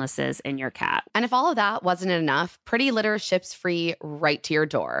potential illnesses in your cat. And if all of that wasn't enough, Pretty Litter ships free right to your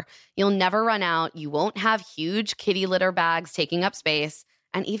door. You'll never run out, you won't have huge kitty litter bags taking up space,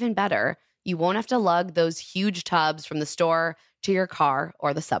 and even better, you won't have to lug those huge tubs from the store to your car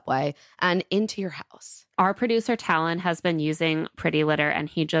or the subway and into your house. Our producer, Talon, has been using Pretty Litter, and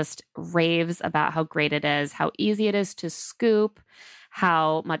he just raves about how great it is, how easy it is to scoop,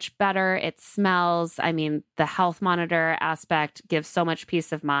 how much better it smells. I mean, the health monitor aspect gives so much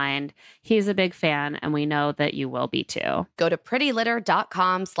peace of mind. He's a big fan, and we know that you will be too. Go to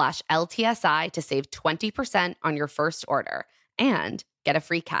prettylitter.com/LTSI to save 20% on your first order and get a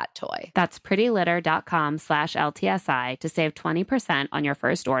free cat toy. That's prettylitter.com/LTSI to save 20% on your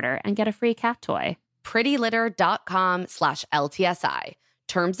first order and get a free cat toy. prettylitter.com/LTSI.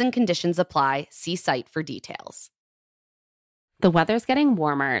 Terms and conditions apply. See site for details. The weather's getting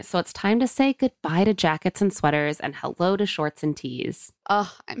warmer, so it's time to say goodbye to jackets and sweaters and hello to shorts and tees.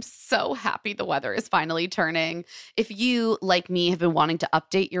 Oh, I'm so happy the weather is finally turning. If you, like me, have been wanting to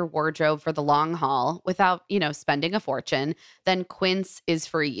update your wardrobe for the long haul without, spending a fortune, then Quince is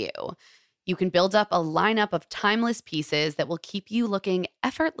for you. You can build up a lineup of timeless pieces that will keep you looking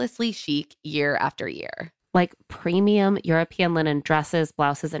effortlessly chic year after year. Like premium European linen dresses,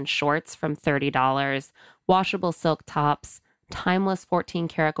 blouses, and shorts from $30, washable silk tops, timeless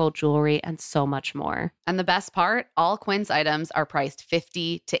 14-karat gold jewelry, and so much more. And the best part, all Quince items are priced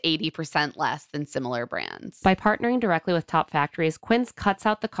 50 to 80% less than similar brands. By partnering directly with top factories, Quince cuts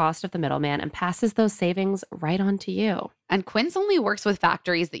out the cost of the middleman and passes those savings right on to you. And Quince only works with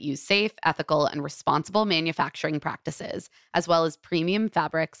factories that use safe, ethical, and responsible manufacturing practices, as well as premium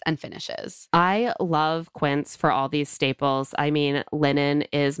fabrics and finishes. I love Quince for all these staples. I mean, linen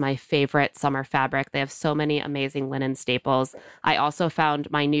is my favorite summer fabric. They have so many amazing linen staples. I also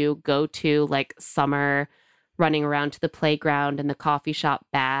found my new go-to summer running around to the playground and the coffee shop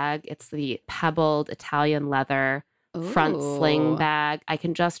bag. It's the pebbled Italian leather front sling bag. I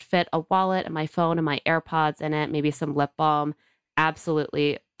can just fit a wallet and my phone and my AirPods in it, maybe some lip balm.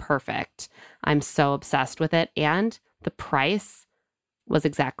 Absolutely perfect. I'm so obsessed with it. And the price was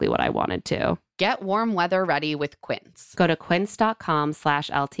exactly what I wanted to. Get warm weather ready with Quince. Go to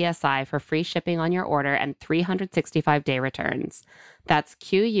quince.com/LTSI for free shipping on your order and 365-day returns. That's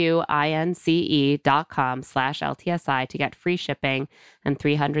QUINCE.com/LTSI to get free shipping and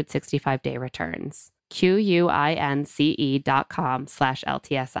 365-day returns.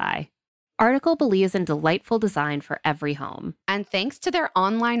 QUINCE.com/LTSI. Article believes in delightful design for every home. And thanks to their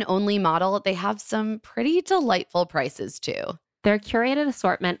online-only model, they have some pretty delightful prices too. Their curated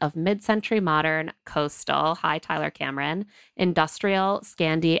assortment of mid-century modern, coastal, hi Tyler Cameron, industrial,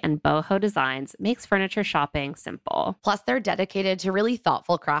 Scandi, and boho designs makes furniture shopping simple. Plus, they're dedicated to really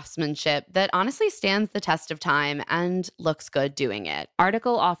thoughtful craftsmanship that honestly stands the test of time and looks good doing it.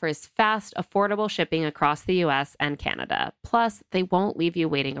 Article offers fast, affordable shipping across the US and Canada. Plus, they won't leave you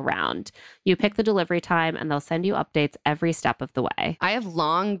waiting around. You pick the delivery time and they'll send you updates every step of the way. I have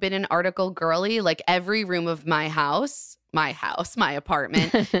long been an Article girly. Like every room of my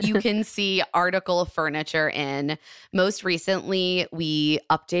apartment, you can see Article furniture in. Most recently, we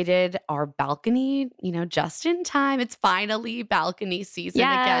updated our balcony, just in time. It's finally balcony season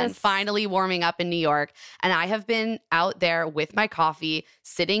again, finally warming up in New York. And I have been out there with my coffee,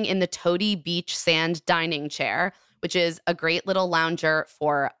 sitting in the Toady Beach Sand dining chair, which is a great little lounger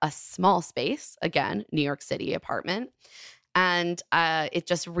for a small space. Again, New York City apartment. And it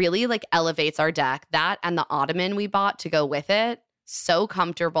just really elevates our deck. That and the ottoman we bought to go with it. So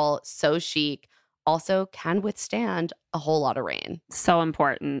comfortable, so chic. Also can withstand a whole lot of rain. So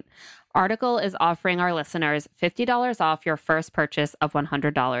important. Article is offering our listeners $50 off your first purchase of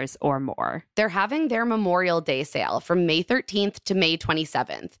 $100 or more. They're having their Memorial Day sale from May 13th to May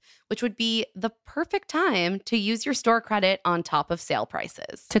 27th, which would be the perfect time to use your store credit on top of sale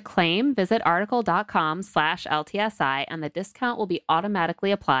prices. To claim, visit article.com/LTSI and the discount will be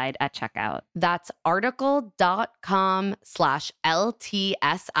automatically applied at checkout. That's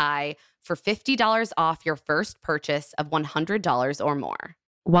article.com/LTSI for $50 off your first purchase of $100 or more.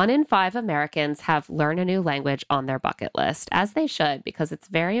 1 in 5 Americans have learn a new language on their bucket list, as they should, because it's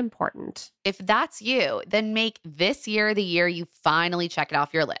very important. If that's you, then make this year the year you finally check it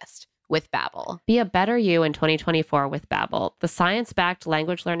off your list with Babbel. Be a better you in 2024 with Babbel, the science-backed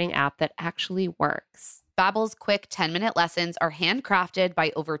language learning app that actually works. Babbel's quick 10-minute lessons are handcrafted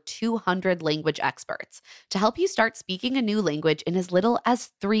by over 200 language experts to help you start speaking a new language in as little as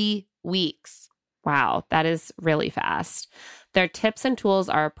 3 weeks. Wow, that is really fast. Their tips and tools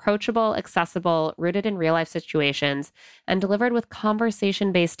are approachable, accessible, rooted in real-life situations, and delivered with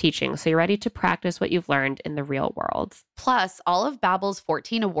conversation-based teaching, so you're ready to practice what you've learned in the real world. Plus, all of Babbel's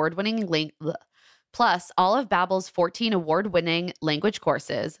 14 award-winning language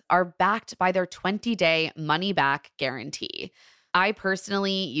courses are backed by their 20-day money-back guarantee. I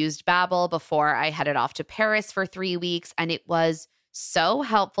personally used Babbel before I headed off to Paris for 3 weeks, and it was so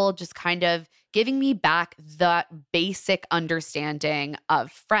helpful, just kind of giving me back the basic understanding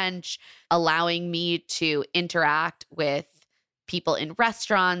of French, allowing me to interact with people in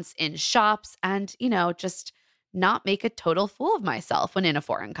restaurants, in shops, and, just not make a total fool of myself when in a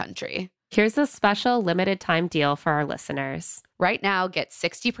foreign country. Here's a special limited time deal for our listeners. Right now, get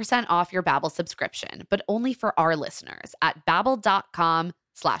 60% off your Babbel subscription, but only for our listeners at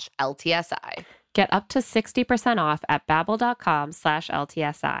babbel.com/LTSI. Get up to 60% off at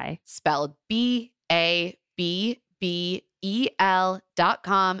babbel.com/LTSI. Spelled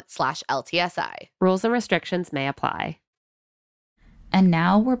BABBEL.com/LTSI. Rules and restrictions may apply. And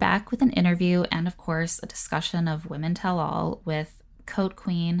now we're back with an interview and, of course, a discussion of Women Tell All with Coat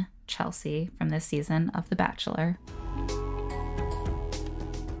Queen Chelsea from this season of The Bachelor.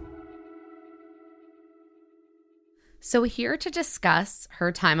 So here to discuss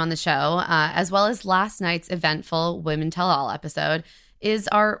her time on the show, as well as last night's eventful Women Tell All episode, is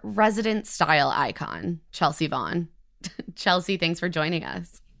our resident style icon, Chelsea Vaughn. Chelsea, thanks for joining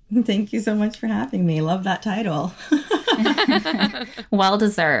us. Thank you so much for having me. Love that title. Well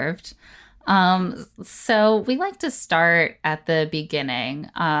deserved. So we like to start at the beginning.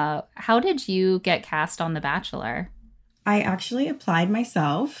 How did you get cast on The Bachelor? I actually applied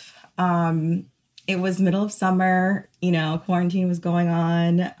myself. It was middle of summer, quarantine was going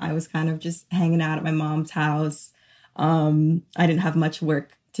on. I was kind of just hanging out at my mom's house. I didn't have much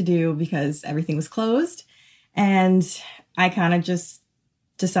work to do because everything was closed. And I kind of just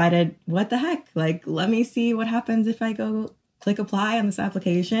decided, what the heck? Let me see what happens if I go click apply on this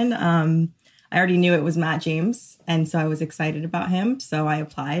application. I already knew it was Matt James, and so I was excited about him. So I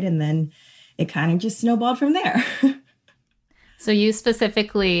applied, and then it kind of just snowballed from there. So you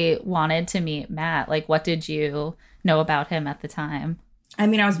specifically wanted to meet Matt. What did you know about him at the time? I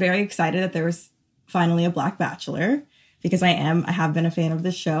mean, I was very excited that there was finally a Black Bachelor because I have been a fan of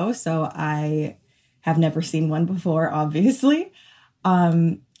the show. So I have never seen one before, obviously.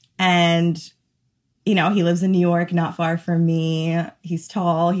 And, he lives in New York, not far from me. He's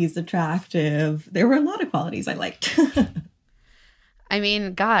tall, he's attractive. There were a lot of qualities I liked. I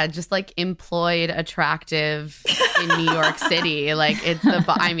mean, God, just like employed, attractive in New York City. Like it's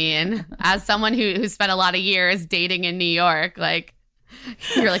I mean, as someone who spent a lot of years dating in New York, like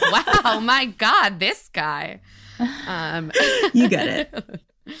you're like, wow, my God, this guy. You get it.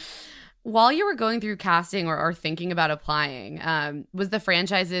 While you were going through casting or thinking about applying, was the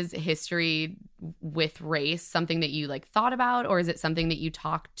franchise's history with race something that you like thought about, or is it something that you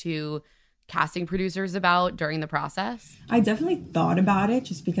talked to casting producers about during the process? I definitely thought about it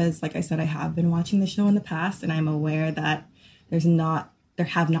just because, like I said, I have been watching the show in the past, and I'm aware that there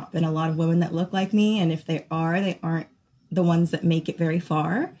have not been a lot of women that look like me, and if they aren't the ones that make it very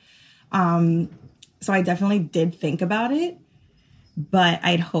far. So I definitely did think about it, but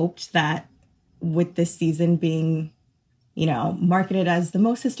I'd hoped that with this season being, you know, marketed as the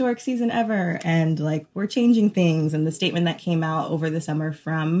most historic season ever, and like we're changing things, and the statement that came out over the summer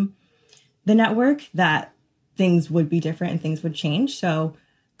from the network that things would be different and things would change. So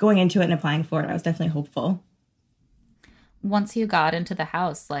going into it and applying for it, I was definitely hopeful. Once you got into the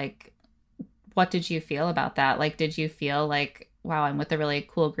house, like, what did you feel about that? Like, did you feel like, wow, I'm with a really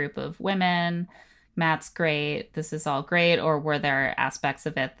cool group of women, Matt's great, this is all great? Or were there aspects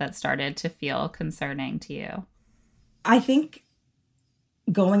of it that started to feel concerning to you? I think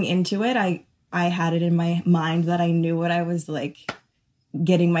going into it, I had it in my mind that I knew what I was like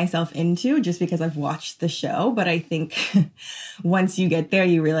getting myself into just because I've watched the show. But I think once you get there,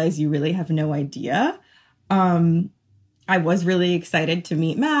 you realize you really have no idea. I was really excited to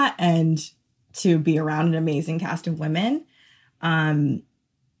meet Matt and to be around an amazing cast of women. But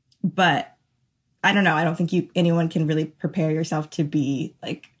I don't know. I don't think anyone can really prepare yourself to be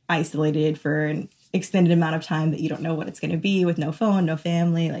like isolated for an extended amount of time that you don't know what it's going to be, with no phone, no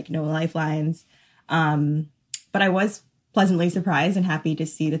family, like no lifelines. But I was pleasantly surprised and happy to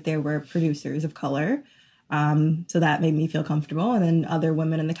see that there were producers of color. So that made me feel comfortable. And then other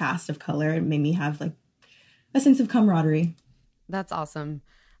women in the cast of color, it made me have like a sense of camaraderie. That's awesome.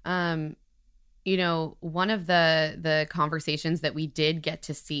 You know, one of the conversations that we did get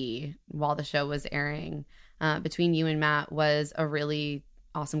to see while the show was airing between you and Matt was a really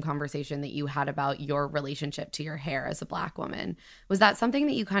awesome conversation that you had about your relationship to your hair as a Black woman. Was that something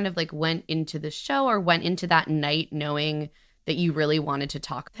that you kind of like went into the show or went into that night knowing that you really wanted to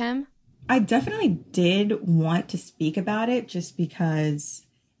talk with him? I definitely did want to speak about it just because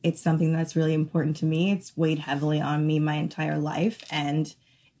it's something that's really important to me. It's weighed heavily on me my entire life, and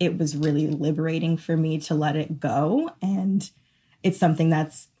it was really liberating for me to let it go. And it's something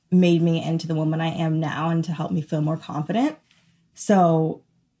that's made me into the woman I am now and to help me feel more confident. So,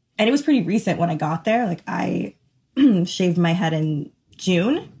 and it was pretty recent when I got there. Like I shaved my head in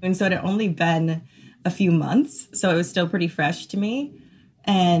June. And so it had only been a few months. So it was still pretty fresh to me.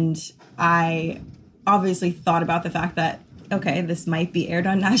 And I obviously thought about the fact that, okay, this might be aired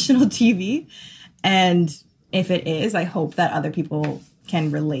on national TV. And if it is, I hope that other people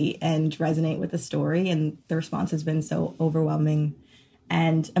can relate and resonate with the story. And the response has been so overwhelming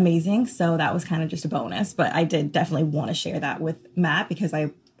and amazing. So that was kind of just a bonus. But I did definitely want to share that with Matt because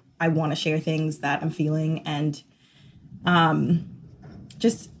I want to share things that I'm feeling and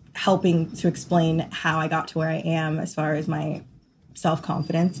just helping to explain how I got to where I am as far as my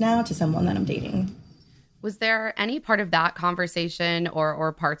self-confidence now to someone that I'm dating. Was there any part of that conversation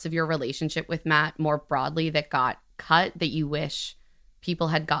or parts of your relationship with Matt more broadly that got cut that you wish people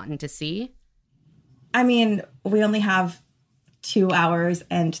had gotten to see? I mean, we only have 2 hours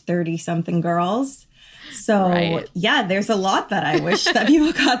and 30 something girls. So right. Yeah, there's a lot that I wish that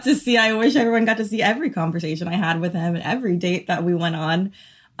people got to see. I wish everyone got to see every conversation I had with him and every date that we went on.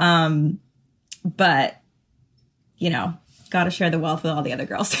 But, you know, got to share the wealth with all the other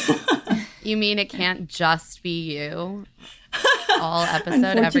girls. You mean it can't just be you? All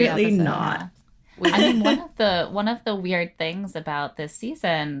episode, every episode? Not. I mean, one of the weird things about this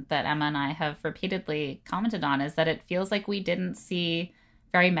season that Emma and I have repeatedly commented on is that it feels like we didn't see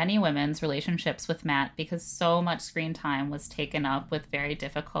very many women's relationships with Matt because so much screen time was taken up with very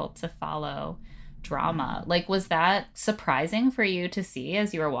difficult to follow drama. Like, was that surprising for you to see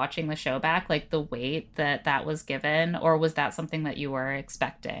as you were watching the show back, like the weight that was given, or was that something that you were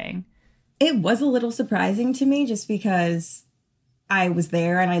expecting? It was a little surprising to me just because I was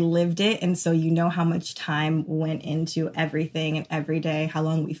there and I lived it. And so you know how much time went into everything and every day, how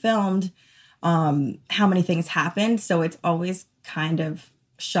long we filmed, how many things happened. So it's always kind of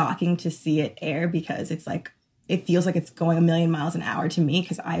shocking to see it air because it's like, it feels like it's going a million miles an hour to me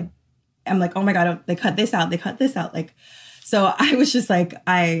because I'm like, oh my God, they cut this out. They cut this out. Like, so I was just like,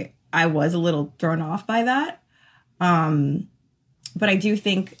 I was a little thrown off by that. But I do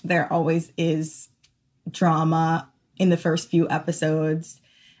think there always is drama in the first few episodes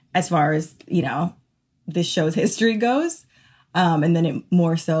as far as, you know, this show's history goes. And then it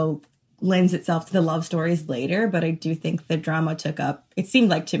more so lends itself to the love stories later. But I do think the drama took up, it seemed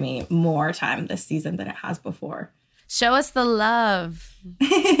like to me, more time this season than it has before. Show us the love.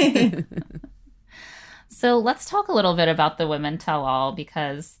 So let's talk a little bit about the Women Tell All,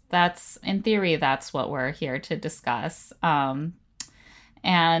 because that's, in theory, that's what we're here to discuss. And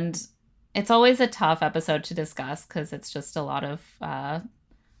it's always a tough episode to discuss because it's just a lot of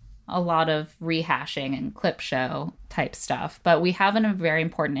rehashing and clip show type stuff. But we have a very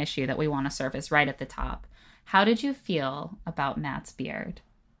important issue that we want to surface right at the top. How did you feel about Matt's beard?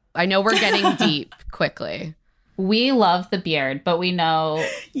 I know we're getting deep quickly. We love the beard, but we know...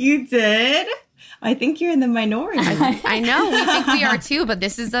 You did? I think you're in the minority. I know. We think we are too, but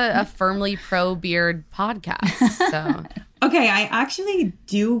this is a firmly pro-beard podcast. So, okay, I actually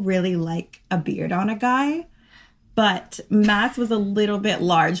do really like a beard on a guy, but Matt's was a little bit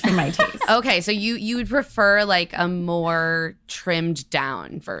large for my taste. Okay, so you would prefer like a more trimmed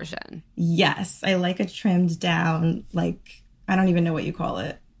down version. Yes, I like a trimmed down, like, I don't even know what you call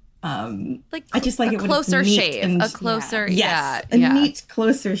it. Like I just like a it closer shave, and, a closer, yes, yeah, a neat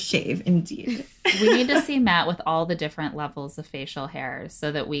closer shave, indeed. We need to see Matt with all the different levels of facial hair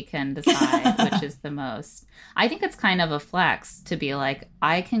so that we can decide which is the most. I think it's kind of a flex to be like,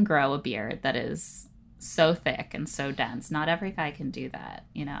 I can grow a beard that is so thick and so dense. Not every guy can do that,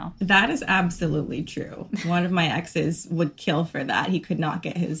 you know? That is absolutely true. One of my exes would kill for that. He could not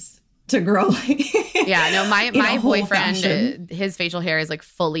get his to grow like yeah, no, my boyfriend, fashion. His facial hair is like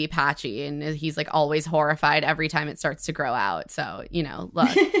fully patchy and he's like always horrified every time it starts to grow out. So, you know, look,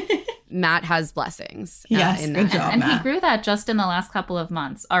 Matt has blessings. Yes, in good that. job, And Matt. he grew that just in the last couple of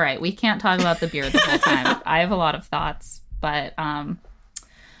months. All right, we can't talk about the beard the whole time. I have a lot of thoughts, but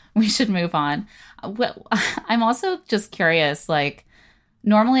we should move on. Well, I'm also just curious, like,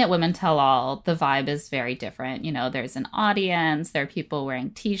 normally at Women Tell All, the vibe is very different. You know, there's an audience, there are people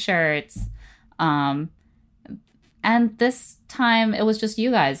wearing T-shirts. And this time it was just you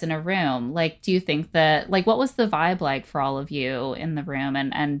guys in a room. Like, do you think that, like, what was the vibe like for all of you in the room?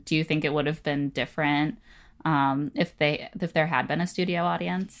 And do you think it would have been different if there had been a studio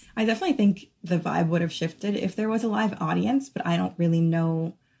audience? I definitely think the vibe would have shifted if there was a live audience, but I don't really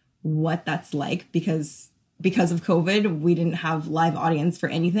know what that's like because of COVID, we didn't have live audience for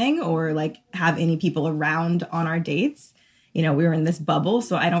anything or like have any people around on our dates. You know, we were in this bubble,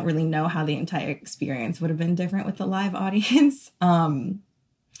 so I don't really know how the entire experience would have been different with the live audience. I'm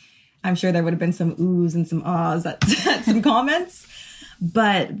sure there would have been some oohs and some ahs at some comments,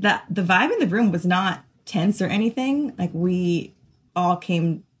 but the vibe in the room was not tense or anything. Like, we all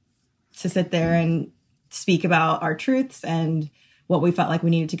came to sit there and speak about our truths and what we felt like we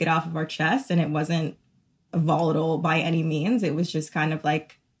needed to get off of our chest, and it wasn't volatile by any means. It was just kind of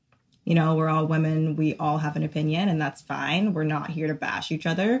like, you know, we're all women, we all have an opinion, and that's fine. We're not here to bash each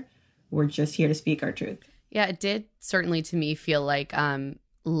other. We're just here to speak our truth. Yeah, it did certainly to me feel like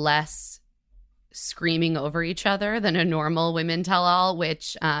less screaming over each other than a normal Women Tell All,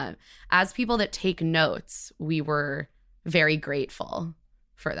 which as people that take notes, we were very grateful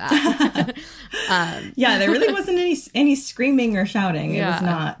for that. Yeah, there really wasn't any screaming or shouting. Yeah, it was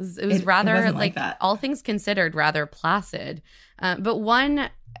not. It was rather wasn't like that. all things considered, rather placid. But one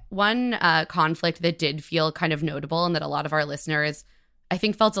conflict that did feel kind of notable and that a lot of our listeners, I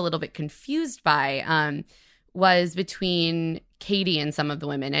think, felt a little bit confused by was between Katie and some of the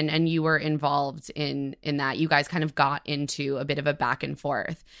women. And you were involved in that. You guys kind of got into a bit of a back and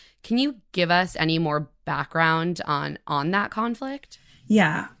forth. Can you give us any more background on that conflict?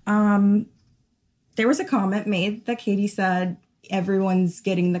 Yeah. There was a comment made that Katie said, everyone's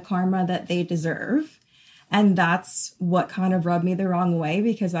getting the karma that they deserve. And that's what kind of rubbed me the wrong way,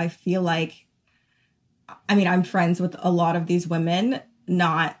 because I feel like, I mean, I'm friends with a lot of these women,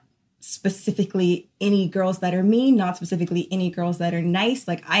 not specifically any girls that are mean, not specifically any girls that are nice.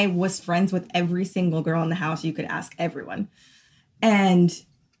 Like, I was friends with every single girl in the house. You could ask everyone. And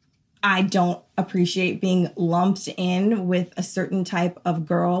I don't appreciate being lumped in with a certain type of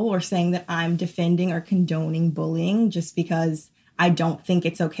girl or saying that I'm defending or condoning bullying just because I don't think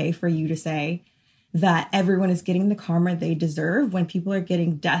it's okay for you to say that everyone is getting the karma they deserve. When people are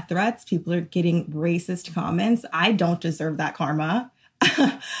getting death threats, people are getting racist comments, I don't deserve that karma.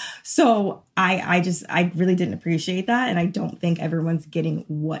 So I really didn't appreciate that. And I don't think everyone's getting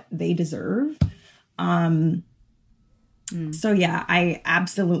what they deserve. So yeah, I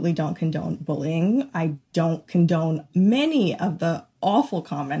absolutely don't condone bullying. I don't condone many of the awful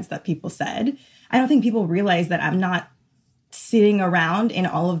comments that people said. I don't think people realize that I'm not sitting around in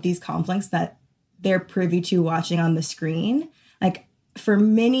all of these conflicts that they're privy to watching on the screen. Like, for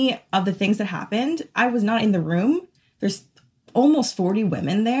many of the things that happened, I was not in the room. There's almost 40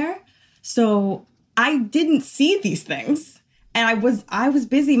 women there. So I didn't see these things. And I was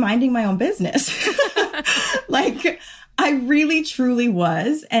busy minding my own business. Like, I really, truly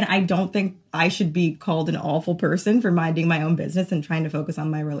was. And I don't think I should be called an awful person for minding my own business and trying to focus on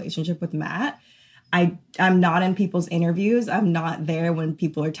my relationship with Matt. I'm not in people's interviews. I'm not there when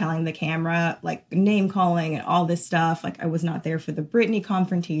people are telling the camera, like, name calling and all this stuff. Like, I was not there for the Brittany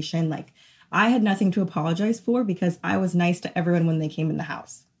confrontation. Like, I had nothing to apologize for because I was nice to everyone when they came in the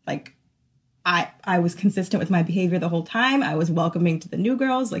house. Like, I was consistent with my behavior the whole time. I was welcoming to the new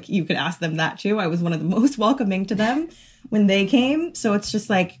girls. Like, you could ask them that too. I was one of the most welcoming to them when they came. So it's just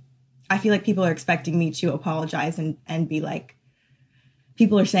like, I feel like people are expecting me to apologize and be like,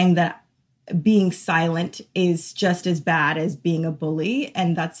 people are saying that being silent is just as bad as being a bully.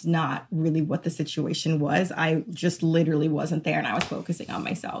 And that's not really what the situation was. I just literally wasn't there and I was focusing on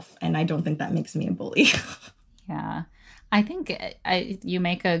myself. And I don't think that makes me a bully. Yeah. I think you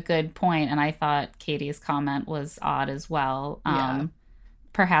make a good point, and I thought Katie's comment was odd as well. Yeah.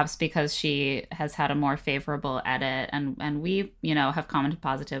 Perhaps because she has had a more favorable edit, and we, have commented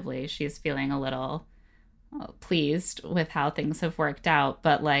positively. She's feeling a little pleased with how things have worked out.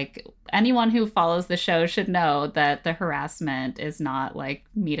 But, like, anyone who follows the show should know that the harassment is not, like,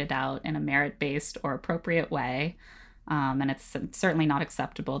 meted out in a merit-based or appropriate way. And it's certainly not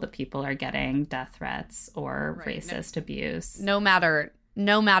acceptable that people are getting death threats or racist abuse. No matter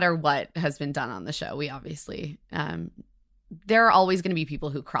what has been done on the show, we obviously there are always going to be people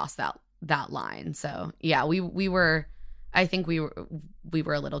who cross that line. So yeah, we were a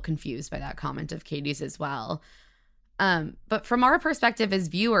little confused by that comment of Katie's as well. But from our perspective as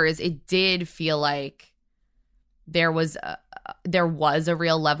viewers, it did feel like there was a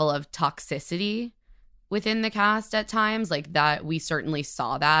real level of toxicity within the cast at times, like that. We certainly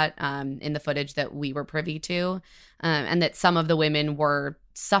saw that in the footage that we were privy to, and that some of the women were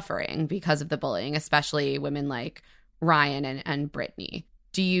suffering because of the bullying, especially women like Ryan and Brittany.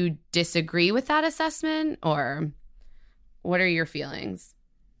 Do you disagree with that assessment, or what are your feelings?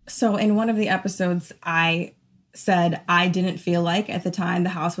 So in one of the episodes, I said I didn't feel like at the time the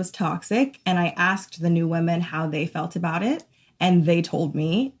house was toxic, and I asked the new women how they felt about it, and they told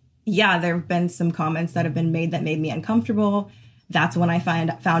me, yeah, there have been some comments that have been made that made me uncomfortable. That's when I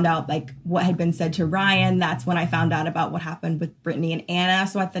found out, like, what had been said to Ryan. That's when I found out about what happened with Brittany and Anna.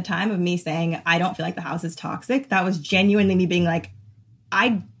 So at the time of me saying, I don't feel like the house is toxic, that was genuinely me being like,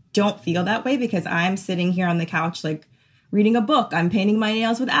 I don't feel that way because I'm sitting here on the couch, like, reading a book. I'm painting my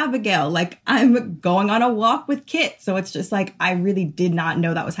nails with Abigail. Like, I'm going on a walk with Kit. So it's just like, I really did not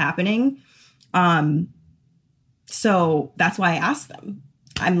know that was happening. So that's why I asked them.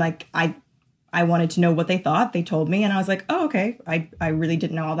 I'm like, I wanted to know what they thought. They told me, and I was like, oh, okay. I really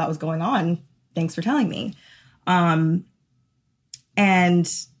didn't know all that was going on. Thanks for telling me. And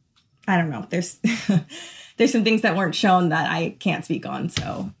I don't know. There's there's some things that weren't shown that I can't speak on.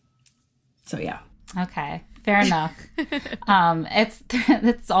 So yeah. Okay, fair enough.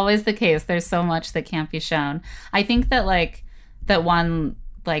 It's always the case. There's so much that can't be shown. I think that that one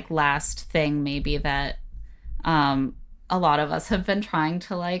last thing maybe that a lot of us have been trying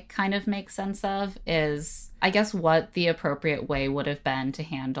to kind of make sense of is, I guess, what the appropriate way would have been to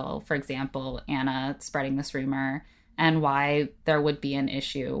handle, for example, Anna spreading this rumor, and why there would be an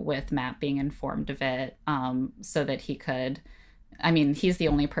issue with Matt being informed of it, so that he could, I mean, he's the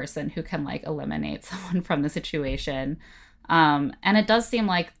only person who can eliminate someone from the situation. And it does seem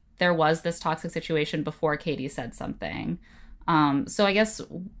like there was this toxic situation before Katie said something. So I guess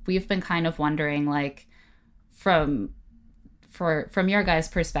we've been kind of wondering, from your guys'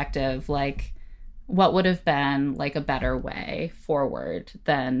 perspective, what would have been a better way forward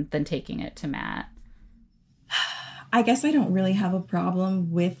than taking it to Matt? I guess I don't really have a problem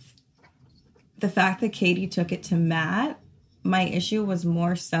with the fact that Katie took it to Matt. My issue was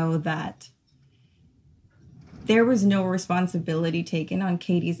more so that there was no responsibility taken on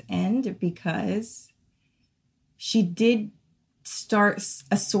Katie's end, because she did start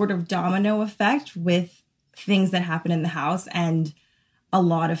a sort of domino effect with things that happen in the house, and a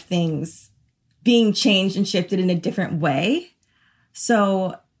lot of things being changed and shifted in a different way.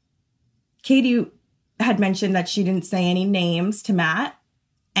 So Katie had mentioned that she didn't say any names to Matt,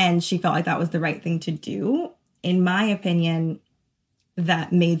 and she felt like that was the right thing to do. In my opinion,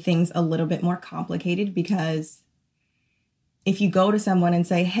 that made things a little bit more complicated, because if you go to someone and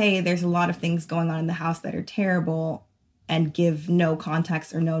say, hey, there's a lot of things going on in the house that are terrible, and give no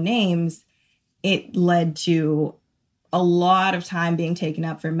context or no names, it led to a lot of time being taken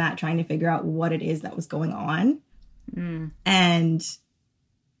up for Matt trying to figure out what it is that was going on. And,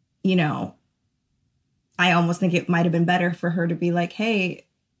 you know, I almost think it might have been better for her to be like, hey,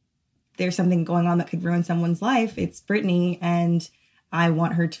 there's something going on that could ruin someone's life. It's Brittany, and I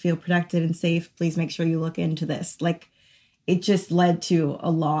want her to feel protected and safe. Please make sure you look into this. Like, it just led to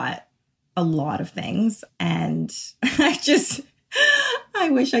a lot of things. And I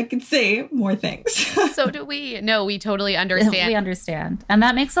wish I could say more things. So do we. No, we totally understand. We understand. And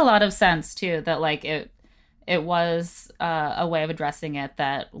that makes a lot of sense, too, that like it was a way of addressing it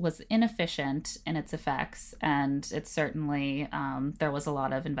that was inefficient in its effects. And it certainly, there was a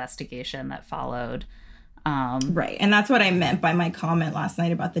lot of investigation that followed. Right. And that's what I meant by my comment last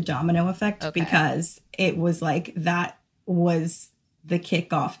night about the domino effect, because it was like that was the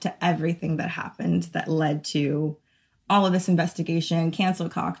kickoff to everything that happened that led to all of this investigation,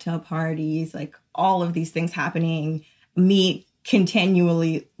 canceled cocktail parties, like all of these things happening, me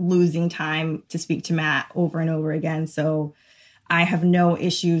continually losing time to speak to Matt over and over again. So I have no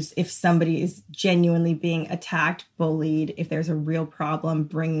issues if somebody is genuinely being attacked, bullied, if there's a real problem,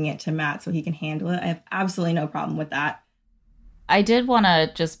 bringing it to Matt so he can handle it. I have absolutely no problem with that. I did want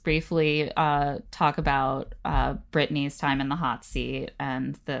to just briefly talk about Brittany's time in the hot seat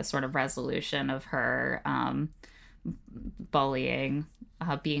and the sort of resolution of her bullying,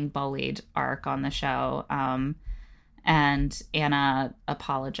 being bullied arc on the show. And Anna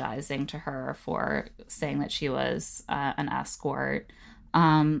apologizing to her for saying that she was an escort.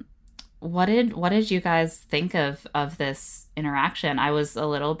 What did you guys think of this interaction? I was a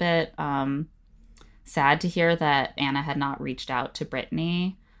little bit sad to hear that Anna had not reached out to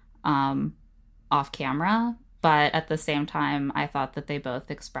Brittany off camera, but at the same time, I thought that they both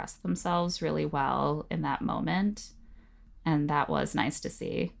expressed themselves really well in that moment, and that was nice to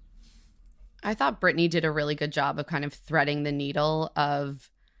see. I thought Brittany did a really good job of kind of threading the needle of,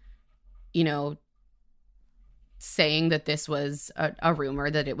 you know, saying that this was a rumor,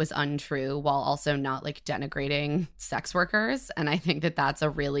 that it was untrue, while also not like denigrating sex workers. And I think that that's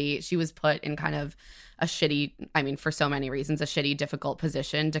she was put in kind of a shitty, I mean, for so many reasons, a shitty, difficult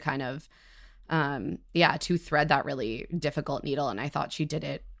position to kind of, to thread that really difficult needle. And I thought she did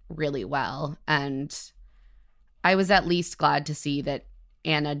it really well. And I was at least glad to see that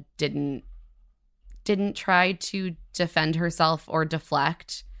Anna didn't try to defend herself or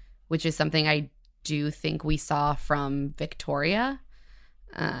deflect, which is something I do think we saw from Victoria.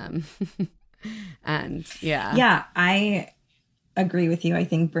 And yeah, I agree with you. I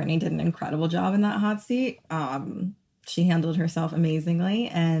think Brittany did an incredible job in that hot seat. She handled herself amazingly,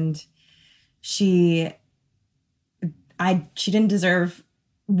 and she didn't deserve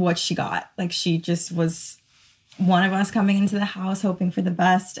what she got. Like, she just was one of us coming into the house hoping for the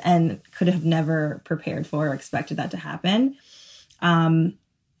best and could have never prepared for or expected that to happen.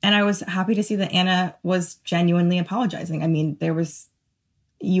 And I was happy to see that Anna was genuinely apologizing. I mean,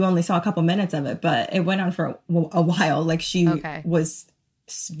 you only saw a couple minutes of it, but it went on for a while. Like, she was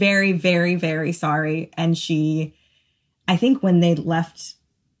very, very, very sorry. And I think when they left,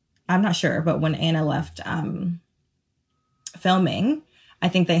 I'm not sure, but when Anna left filming, I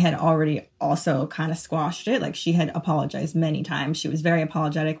think they had already also kind of squashed it. Like, she had apologized many times. She was very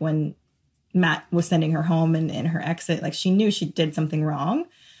apologetic when Matt was sending her home and in her exit. Like, she knew she did something wrong.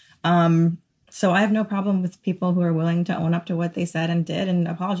 So I have no problem with people who are willing to own up to what they said and did and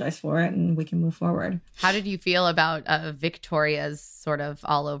apologize for it, and we can move forward. How did you feel about Victoria's sort of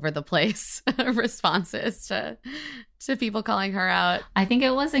all over the place responses to people calling her out? I think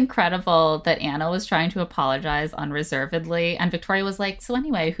it was incredible that Anna was trying to apologize unreservedly, and Victoria was like, so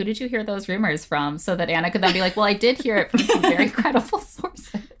anyway, who did you hear those rumors from? So that Anna could then be like, well, I did hear it from some very credible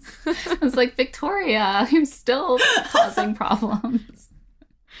sources. I was like, Victoria, you're still causing problems.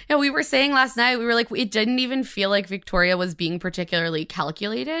 Yeah, we were saying last night, we were like, it didn't even feel like Victoria was being particularly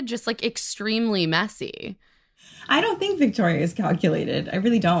calculated, just like extremely messy. I don't think Victoria is calculated. I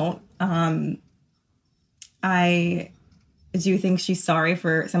really don't. I do think she's sorry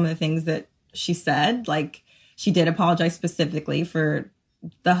for some of the things that she said. Like, she did apologize specifically for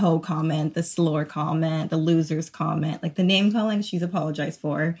the hoe comment, the slur comment, the losers comment, like the name calling she's apologized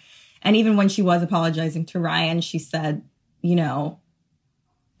for. And even when she was apologizing to Ryan, she said, you know,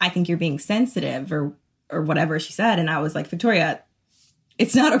 I think you're being sensitive or whatever she said. And I was like, Victoria,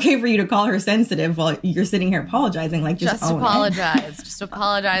 it's not okay for you to call her sensitive while you're sitting here apologizing. Like, just own apologize. It. Just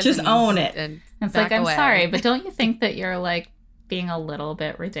apologize. Just own it. And it's like, I'm sorry, but don't you think that you're like being a little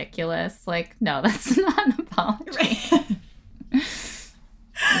bit ridiculous? Like, no, that's not an apology.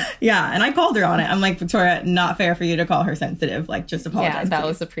 Yeah. And I called her on it. I'm like, Victoria, not fair for you to call her sensitive. Like, just apologize. Yeah, that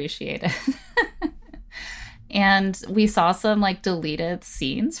was appreciated. And we saw some like deleted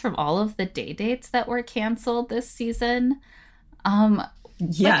scenes from all of the day dates that were canceled this season.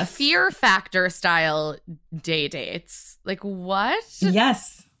 Yes. Like Fear Factor style day dates. Like what?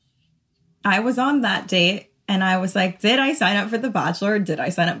 Yes. I was on that date and I was like, did I sign up for The Bachelor? Or did I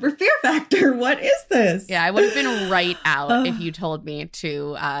sign up for Fear Factor? What is this? Yeah, I would have been right out if you told me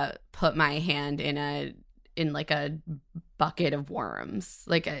to put my hand in like a bucket of worms.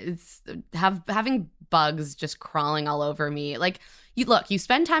 Like it's having bugs just crawling all over me. Like you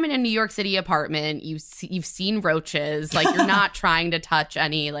spend time in a New York City apartment, you've seen roaches, like you're not trying to touch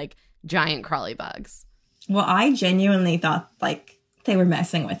any like giant crawly bugs. Well, I genuinely thought like they were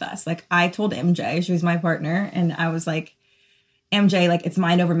messing with us. Like I told MJ, she was my partner, and I was like, MJ, like it's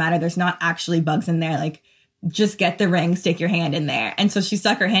mind over matter. There's not actually bugs in there. Like just get the ring, stick your hand in there. And so she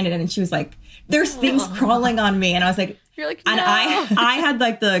stuck her hand in it and she was like, there's things crawling on me. And I was like, you're like, no. And I had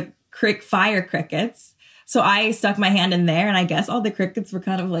like the fire crickets. So I stuck my hand in there and I guess all the crickets were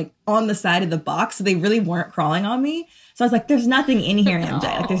kind of like on the side of the box. So they really weren't crawling on me. So I was like, there's nothing in here, MJ.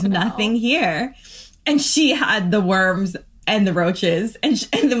 Like there's nothing here. And she had the worms and the roaches. And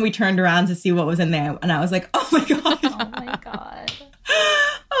then we turned around to see what was in there. And I was like, oh my God. Oh my God.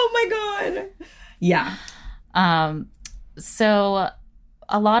 Oh my God. Yeah. So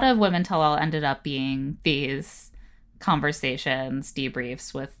a lot of Women Tell All ended up being these conversations,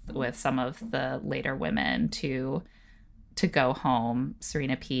 debriefs with some of the later women to go home.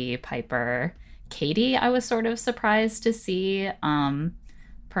 Serena P, Piper, Katie, I was sort of surprised to see,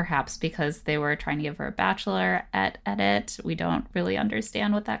 perhaps because they were trying to give her a Bachelor edit. We don't really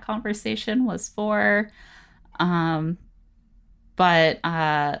understand what that conversation was for. But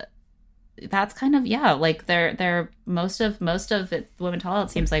that's kind of, yeah, like they're most of it, Women Tell All,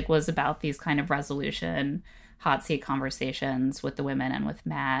 it seems like, was about these kind of resolution hot seat conversations with the women and with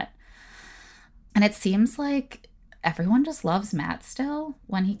Matt. And it seems like everyone just loves Matt still.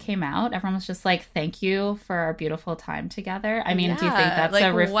 When he came out, everyone was just like, thank you for our beautiful time together. I mean, do you think that's like,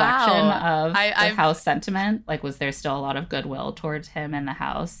 a reflection of the house sentiment? Like, was there still a lot of goodwill towards him and the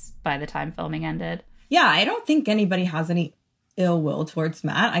house by the time filming ended? Yeah, I don't think anybody has any ill will towards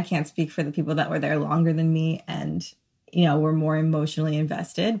Matt. I can't speak for the people that were there longer than me and, you know, were more emotionally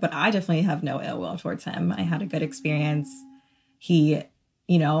invested, but I definitely have no ill will towards him. I had a good experience. He,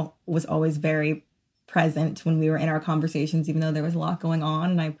 you know, was always very present when we were in our conversations, even though there was a lot going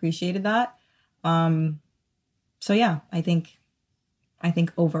on, and I appreciated that. So yeah, I think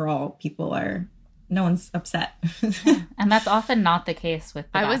overall no one's upset. And that's often not the case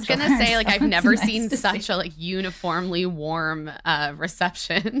with the I was gonna say, like, I've never seen such a like uniformly warm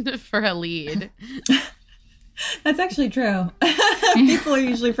reception for a lead. That's actually true. People are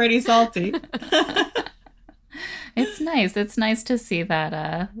usually pretty salty. It's nice. It's nice to see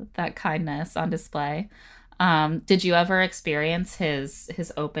that that kindness on display. Did you ever experience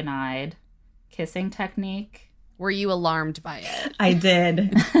his open-eyed kissing technique? Were you alarmed by it? I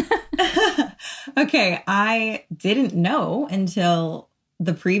did. Okay, I didn't know until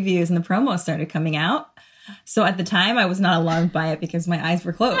the previews and the promos started coming out. So at the time, I was not alarmed by it because my eyes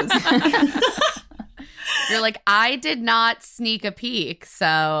were closed. You're like, I did not sneak a peek,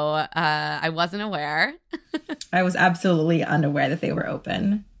 so I wasn't aware. I was absolutely unaware that they were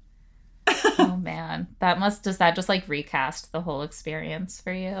open. Oh man, does that just like recast the whole experience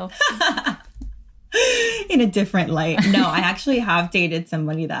for you? In a different light. No, I actually have dated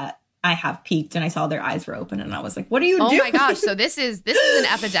somebody that I have peeked and I saw their eyes were open and I was like, what are you doing? Oh my gosh, so this is an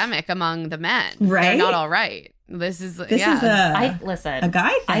epidemic among the men. Right? They're not all right. This is a guy thing.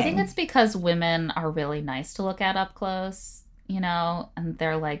 I think it's because women are really nice to look at up close, you know, and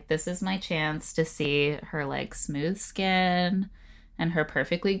they're like, this is my chance to see her like smooth skin and her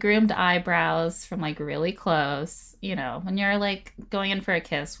perfectly groomed eyebrows from like really close. You know, when you're like going in for a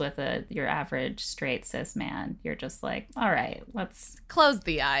kiss with your average straight cis man, you're just like, all right, let's close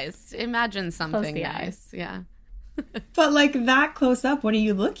the eyes. Imagine something nice. Yeah. But like that close up, what are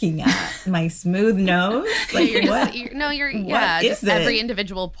you looking at? My smooth nose? Like just every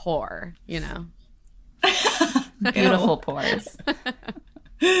individual pore, you know. Beautiful pores.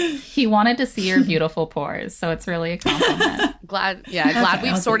 He wanted to see your beautiful pores, so it's really a compliment. Glad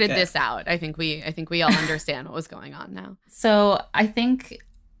we've sorted this out. I think we all understand what was going on now. So I think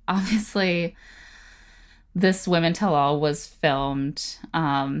obviously this Women Tell All was filmed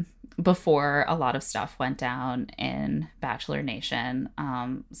before a lot of stuff went down in Bachelor Nation.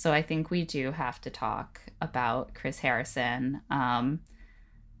 So I think we do have to talk about Chris Harrison.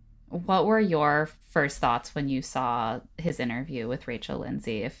 What were your first thoughts when you saw his interview with Rachel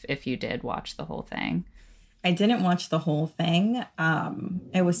Lindsay, if you did watch the whole thing? I didn't watch the whole thing.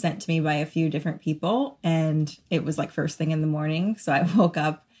 It was sent to me by a few different people, and it was like first thing in the morning. So I woke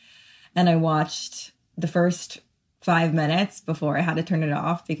up and I watched the first 5 minutes before I had to turn it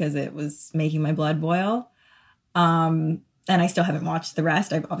off because it was making my blood boil. And I still haven't watched the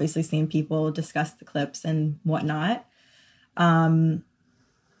rest. I've obviously seen people discuss the clips and whatnot.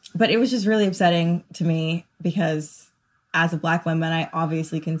 But it was just really upsetting to me because as a Black woman, I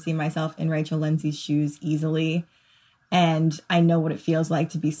obviously can see myself in Rachel Lindsay's shoes easily. And I know what it feels like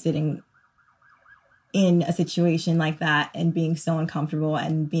to be sitting in a situation like that and being so uncomfortable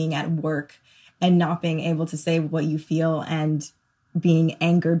and being at work and not being able to say what you feel and being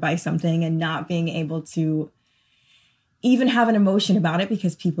angered by something and not being able to even have an emotion about it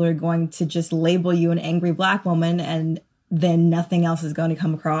because people are going to just label you an angry Black woman and then nothing else is going to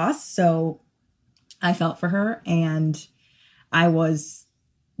come across. So I felt for her, and I was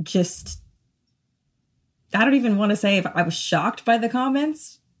just, I don't even want to say if I was shocked by the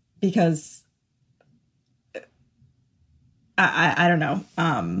comments because I don't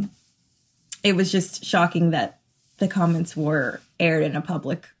know. It was just shocking that the comments were aired in a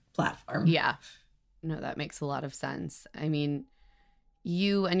public platform. Yeah. No, that makes a lot of sense. I mean,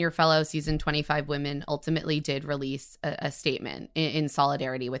 you and your fellow season 25 women ultimately did release a statement in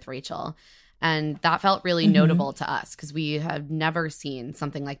solidarity with Rachel. And that felt really notable to us because we have never seen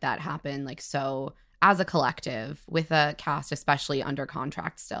something like that happen, like so as a collective with a cast, especially under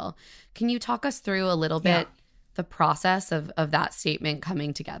contract still. Can you talk us through a little bit the process of that statement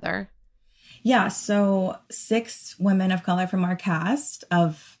coming together? Yeah, so 6 women of color from our cast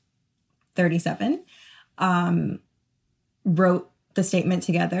of 37 wrote the statement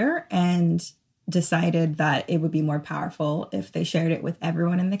together and decided that it would be more powerful if they shared it with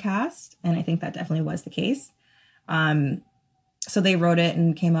everyone in the cast. And I think that definitely was the case. So they wrote it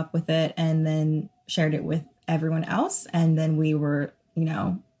and came up with it and then shared it with everyone else. And then we were, you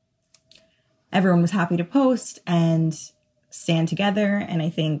know, everyone was happy to post and stand together. And I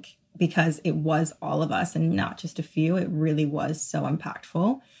think because it was all of us and not just a few, it really was so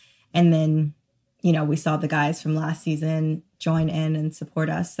impactful. And then, you know, we saw the guys from last season join in and support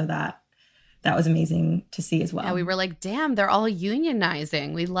us. So that was amazing to see as well. Yeah, we were like, damn, they're all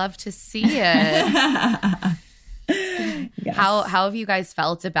unionizing. We love to see it. Yes. How have you guys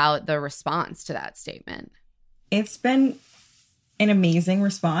felt about the response to that statement? It's been an amazing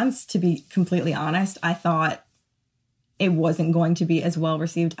response, to be completely honest. I thought it wasn't going to be as well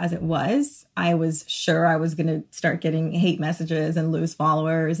received as it was. I was sure I was going to start getting hate messages and lose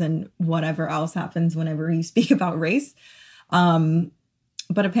followers and whatever else happens whenever you speak about race.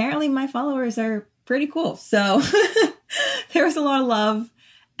 But apparently my followers are pretty cool. So there was a lot of love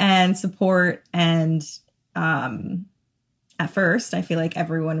and support. And at first, I feel like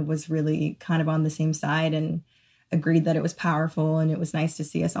everyone was really kind of on the same side and agreed that it was powerful. And it was nice to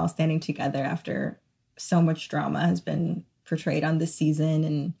see us all standing together after so much drama has been portrayed on this season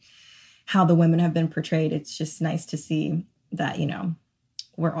and how the women have been portrayed. It's just nice to see that, you know,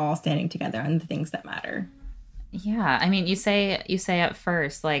 we're all standing together on the things that matter. Yeah. I mean, you say at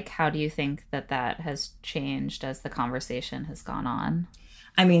first, like, how do you think that has changed as the conversation has gone on?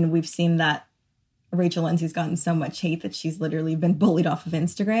 I mean, we've seen that Rachel Lindsay's gotten so much hate that she's literally been bullied off of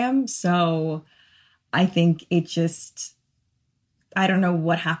Instagram. So I think it just, I don't know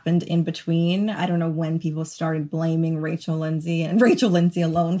what happened in between. I don't know when people started blaming Rachel Lindsay and Rachel Lindsay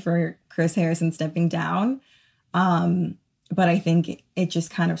alone for Chris Harrison stepping down. But I think it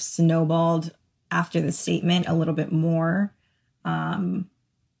just kind of snowballed after the statement a little bit more. And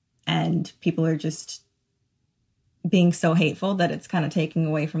people are just being so hateful that it's kind of taking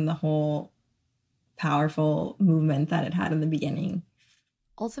away from the whole powerful movement that it had in the beginning.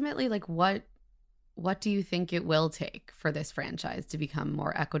 Ultimately, like, what do you think it will take for this franchise to become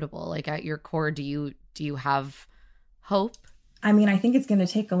more equitable? Like, at your core, do you have hope? I mean, I think it's going to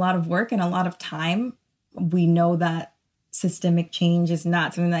take a lot of work and a lot of time. We know that systemic change is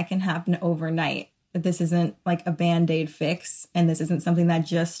not something that can happen overnight. This isn't like a Band-Aid fix, and this isn't something that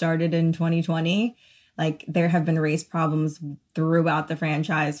just started in 2020. Like, there have been race problems throughout the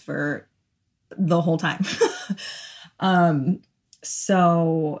franchise for the whole time.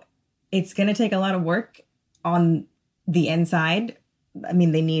 So it's going to take a lot of work on the inside. I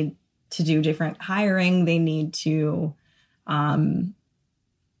mean, they need to do different hiring. They need to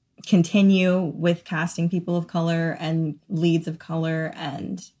continue with casting people of color and leads of color.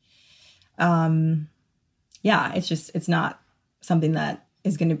 And yeah, it's not something that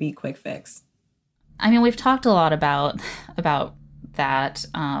is going to be a quick fix. I mean, we've talked a lot about that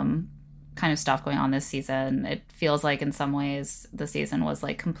kind of stuff going on this season. It feels like in some ways the season was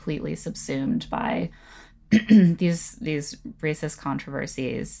like completely subsumed by these racist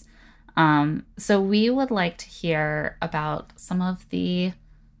controversies. So we would like to hear about some of the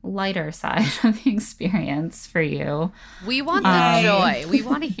lighter side of the experience for you. We want the joy. We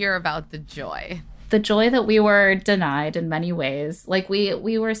want to hear about the joy. The joy that we were denied in many ways. Like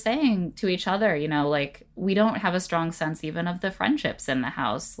we were saying to each other, you know, like we don't have a strong sense even of the friendships in the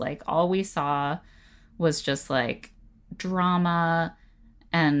house. Like all we saw was just like drama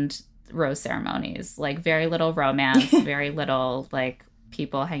and rose ceremonies, like very little romance, very little like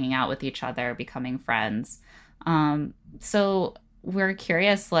people hanging out with each other, becoming friends. So we're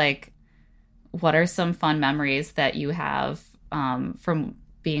curious, like, what are some fun memories that you have from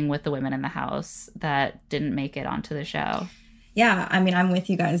being with the women in the house that didn't make it onto the show? Yeah, I mean, I'm with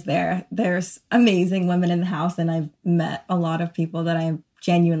you guys there. There's amazing women in the house, and I've met a lot of people that I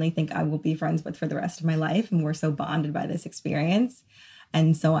genuinely think I will be friends with for the rest of my life, and we're so bonded by this experience.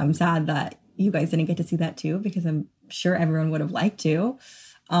 And so I'm sad that you guys didn't get to see that too, because I'm sure everyone would have liked to.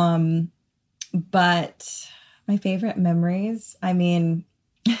 But my favorite memories, I mean,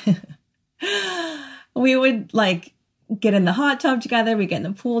 we would like get in the hot tub together. We get in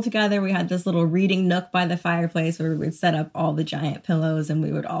the pool together. We had this little reading nook by the fireplace where we would set up all the giant pillows and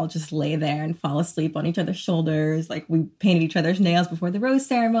we would all just lay there and fall asleep on each other's shoulders. Like we painted each other's nails before the rose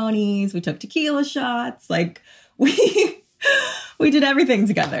ceremonies. We took tequila shots. Like we did everything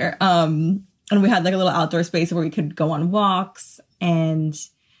together. And we had like a little outdoor space where we could go on walks and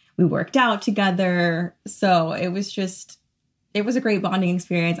we worked out together. So it was a great bonding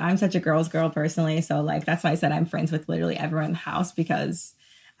experience. I'm such a girl's girl personally. So like, that's why I said I'm friends with literally everyone in the house, because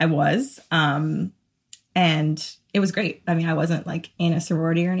I was. And it was great. I mean, I wasn't like in a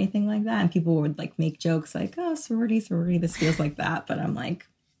sorority or anything like that. And people would like make jokes like, oh, sorority, this feels like that. But I'm like,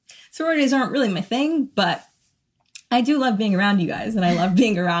 sororities aren't really my thing, but I do love being around you guys. And I love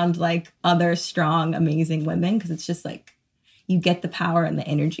being around like other strong, amazing women, because it's just like, you get the power and the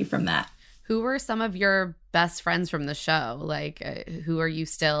energy from that. Who were some of your best friends from the show? Like, who are you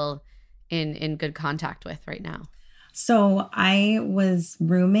still in good contact with right now? So I was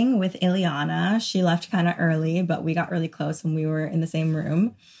rooming with Ileana. She left kind of early, but we got really close when we were in the same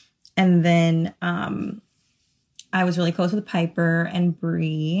room. And then I was really close with Piper and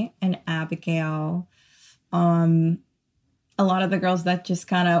Bree and Abigail. A lot of the girls that just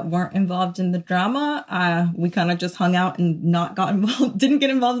kind of weren't involved in the drama, we kind of just hung out and not got involved, didn't get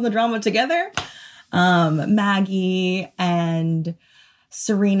involved in the drama together. Maggie and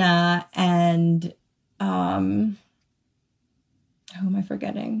Serena and who am I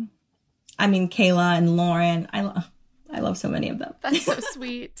forgetting? I mean, Kayla and Lauren. I love so many of them. That's so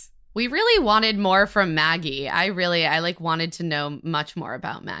sweet. We really wanted more from Maggie. I like wanted to know much more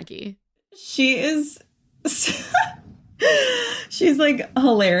about Maggie. She is... She's like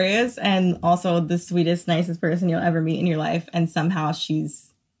hilarious and also the sweetest, nicest person you'll ever meet in your life. And somehow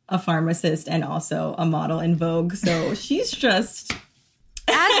she's a pharmacist and also a model in Vogue. So she's just...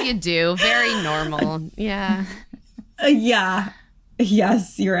 As you do. Very normal. Yeah. Yeah.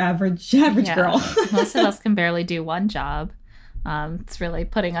 Yes, your average girl. Most of us can barely do one job. It's really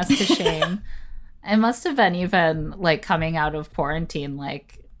putting us to shame. It must have been even like coming out of quarantine,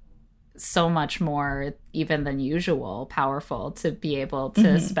 like so much more even than usual powerful to be able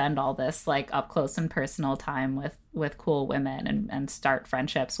to spend all this like up close and personal time with cool women and start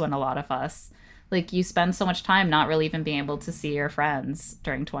friendships when a lot of us, like, you spend so much time not really even being able to see your friends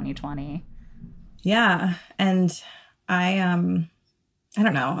during 2020. Yeah. And I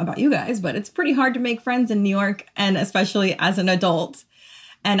don't know about you guys, but it's pretty hard to make friends in New York, and especially as an adult.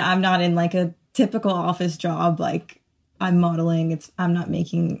 And I'm not in like a typical office job. Like I'm modeling. I'm not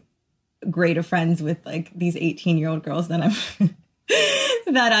making great of friends with like these 18-year-old girls that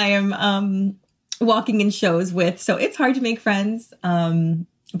I am walking in shows with. So it's hard to make friends.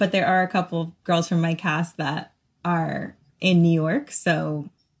 But there are a couple girls from my cast that are in New York. So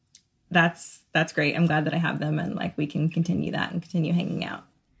that's great. I'm glad that I have them, and like we can continue that and continue hanging out.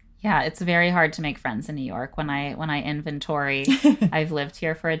 Yeah, it's very hard to make friends in New York. When I inventory, I've lived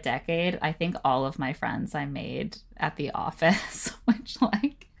here for a decade. I think all of my friends I made at the office, which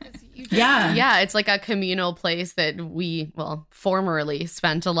like... Yeah, it's like a communal place that we, formerly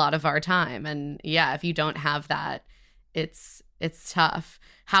spent a lot of our time. And yeah, if you don't have that, it's tough.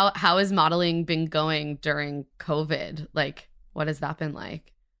 How has modeling been going during COVID? Like, what has that been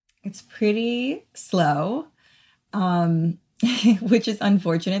like? It's pretty slow, which is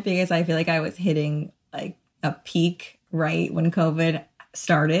unfortunate because I feel like I was hitting like a peak right when COVID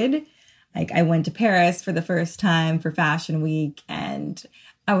started. Like I went to Paris for the first time for Fashion Week, and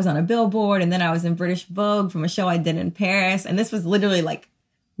I was on a billboard, and then I was in British Vogue from a show I did in Paris. And this was literally like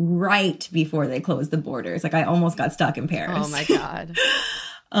right before they closed the borders. Like I almost got stuck in Paris. Oh my God.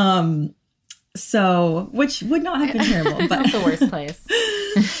 So, which would not have been terrible, but Not the worst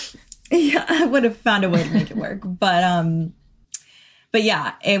place. yeah, I would have found a way to make it work. But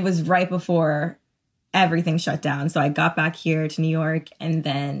yeah, it was right before everything shut down. So I got back here to New York, and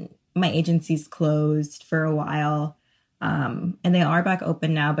then my agency's closed for a while. And they are back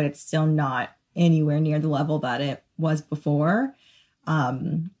open now, but it's still not anywhere near the level that it was before.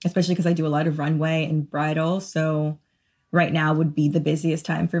 Especially because I do a lot of runway and bridal. So right now would be the busiest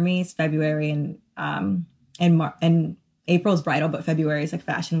time for me. It's February and April's bridal, but February is like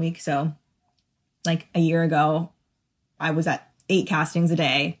fashion week. So like a year ago, I was at 8 castings a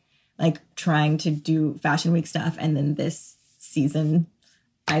day, like trying to do fashion week stuff. And then this season,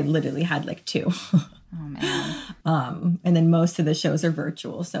 I literally had like 2. Oh man. And then most of the shows are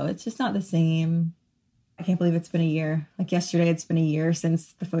virtual. So it's just not the same. I can't believe it's been a year. Like yesterday, it's been a year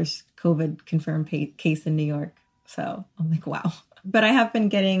since the first COVID confirmed case in New York. So I'm like, wow. But I have been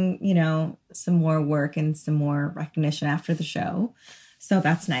getting, you know, some more work and some more recognition after the show. So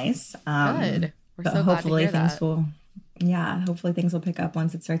that's nice. Good. We're but so hopefully glad to hear things that. will, hopefully things will pick up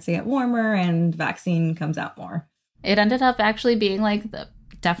once it starts to get warmer and vaccine comes out more. It ended up actually being like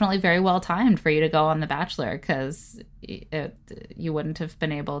definitely very well timed for you to go on The Bachelor, because you wouldn't have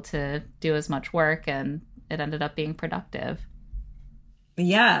been able to do as much work, and it ended up being productive.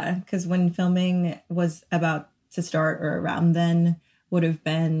 Yeah, because when filming was about to start or around then would have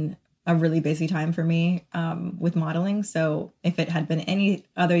been a really busy time for me with modeling. So if it had been any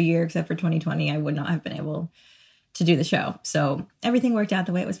other year except for 2020, I would not have been able to do the show. So everything worked out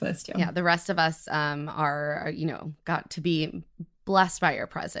the way it was supposed to. Yeah, the rest of us are, you know, got to be blessed by your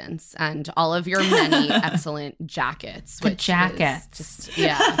presence and all of your many excellent jackets. The which jackets. is just,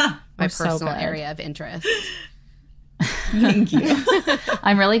 my We're so personal good. area of interest. Thank you.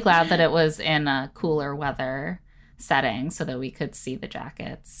 I'm really glad that it was in a cooler weather setting so that we could see the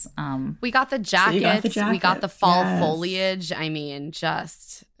jackets. We got the you jackets. got the We got the jackets, fall yes. foliage. I mean,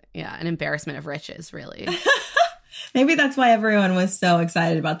 just, an embarrassment of riches, really. Maybe that's why everyone was so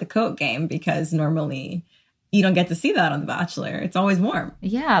excited about the coat game, because normally you don't get to see that on The Bachelor. It's always warm.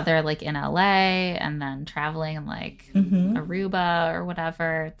 Yeah, they're like in LA and then traveling in like Aruba or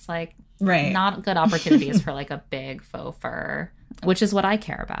whatever. It's like Right. not good opportunities for like a big faux fur, which is what I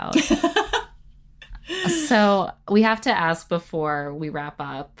care about. So we have to ask before we wrap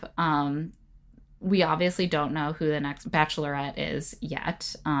up. We obviously don't know who the next Bachelorette is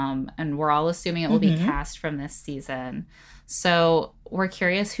yet. And we're all assuming it will be cast from this season. So we're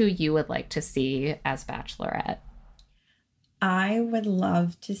curious who you would like to see as Bachelorette. I would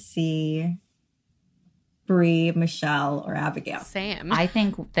love to see Brie, Michelle, or Abigail. Same. I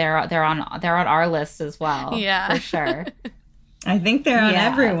think they're on our list as well. Yeah. For sure. I think they're on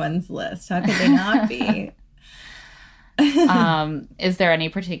Yeah. everyone's list. How could they not be? Is there any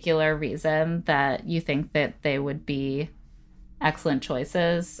particular reason that you think that they would be excellent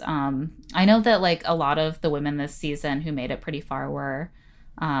choices? I know that like a lot of the women this season who made it pretty far were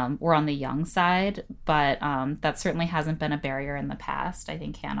on the young side, but that certainly hasn't been a barrier in the past. I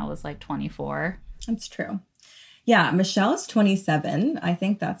think Hannah was like 24. That's true. Yeah, Michelle's 27. I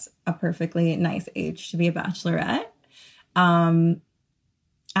think that's a perfectly nice age to be a bachelorette.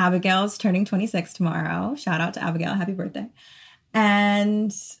 Abigail's turning 26 tomorrow. Shout out to Abigail. Happy birthday.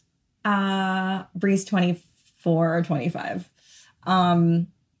 And Bree's 24 or 25.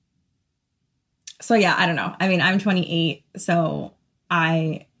 So yeah, I don't know. I mean, I'm 28, so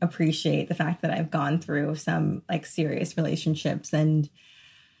I appreciate the fact that I've gone through some like serious relationships and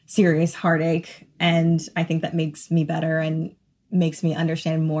serious heartache. And I think that makes me better and makes me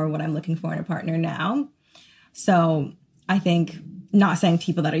understand more what I'm looking for in a partner now. So I think, not saying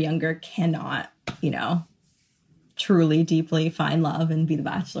people that are younger cannot, truly deeply find love and be the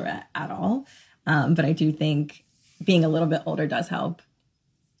bachelorette at all. But I do think being a little bit older does help.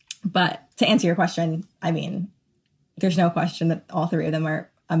 But to answer your question, I mean, there's no question that all three of them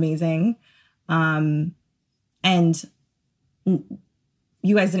are amazing. And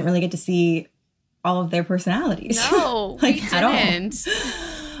you guys didn't really get to see all of their personalities. No, like, we at all. didn't.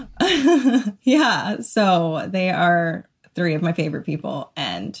 Yeah. So they are three of my favorite people.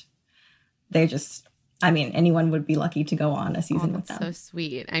 And they just, I mean, anyone would be lucky to go on a season with them. So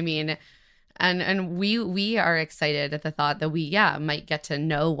sweet. I mean, and we are excited at the thought that we might get to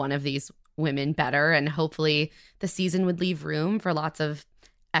know one of these women better, and hopefully the season would leave room for lots of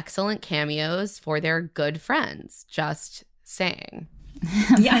excellent cameos for their good friends. Just saying.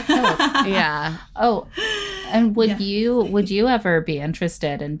 Yeah, I hope. Yeah. Oh, and would Yeah. you ever be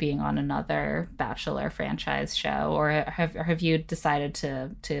interested in being on another Bachelor franchise show, or have you decided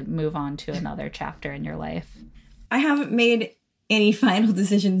to move on to another chapter in your life? I haven't made any final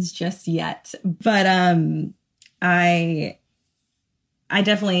decisions just yet, but I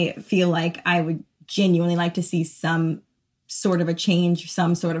definitely feel like I would genuinely like to see some sort of a change,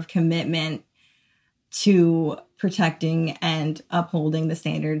 some sort of commitment to protecting and upholding the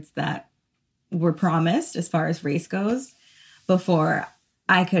standards that were promised as far as race goes before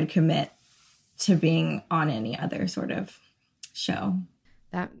I could commit to being on any other sort of show.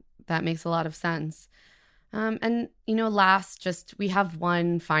 That makes a lot of sense. And, last, we have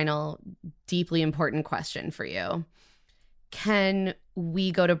one final deeply important question for you. Can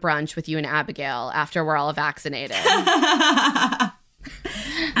we go to brunch with you and Abigail after we're all vaccinated?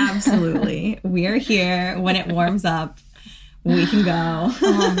 Absolutely. We are here. When it warms up, we can go.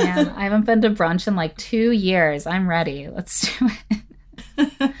 Oh, man. I haven't been to brunch in like 2 years. I'm ready. Let's do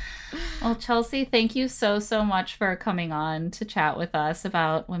it. Well, Chelsea, thank you so much for coming on to chat with us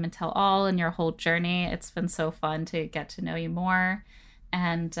about Women Tell All and your whole journey. It's been so fun to get to know you more.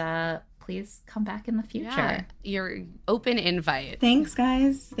 And please come back in the future. Yeah, your open invite. Thanks,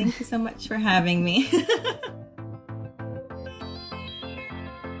 guys. Thank you so much for having me.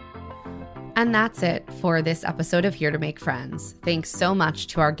 And that's it for this episode of Here to Make Friends. Thanks so much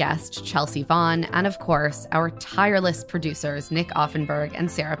to our guest, Chelsea Vaughn, and of course, our tireless producers, Nick Offenberg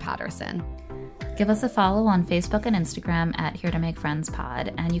and Sarah Patterson. Give us a follow on Facebook and Instagram at Here to Make Friends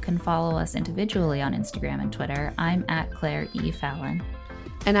Pod, and you can follow us individually on Instagram and Twitter. I'm at Claire E. Fallon.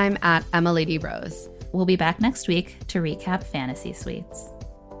 And I'm at Emma Lady Rose. We'll be back next week to recap Fantasy Suites.